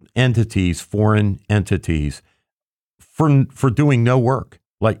entities, foreign entities, for doing no work.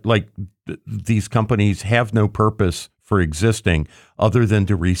 Like these companies have no purpose for existing other than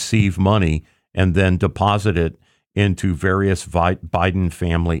to receive money and then deposit it into various Biden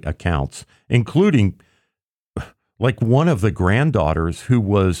family accounts, including like one of the granddaughters who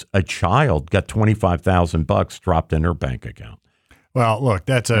was a child got $25,000 dropped in her bank account. Well, look,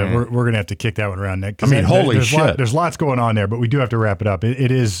 that's we're going to have to kick that one around, Nick. I mean, holy shit. There's lots going on there, but we do have to wrap it up. I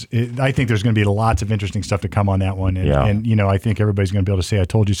think there's going to be lots of interesting stuff to come on that one. And I think everybody's going to be able to say, I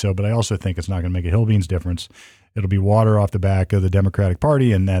told you so, but I also think it's not going to make a hill beans difference. It'll be water off the back of the Democratic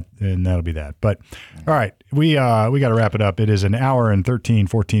Party, and that'll be that. But all right, we got to wrap it up. It is an hour and 14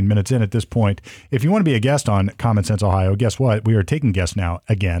 minutes in at this point. If you want to be a guest on Common Sense Ohio, guess what? We are taking guests now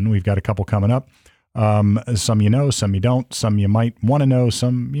again. We've got a couple coming up. Some you know, some you don't, some you might want to know,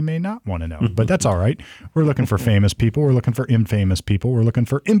 some you may not want to know, but that's all right. We're looking for famous people. We're looking for infamous people. We're looking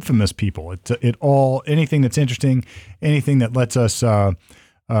for infamous people. Anything that's interesting, anything that lets us,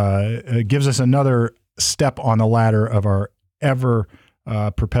 gives us another step on the ladder of our ever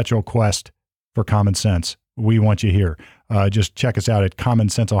perpetual quest for common sense. We want you here. Just check us out at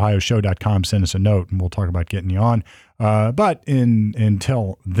commonsenseohioshow.com. Send us a note and we'll talk about getting you on. But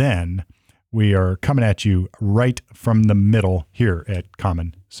until then, we are coming at you right from the middle here at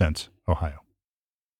Common Sense Ohio.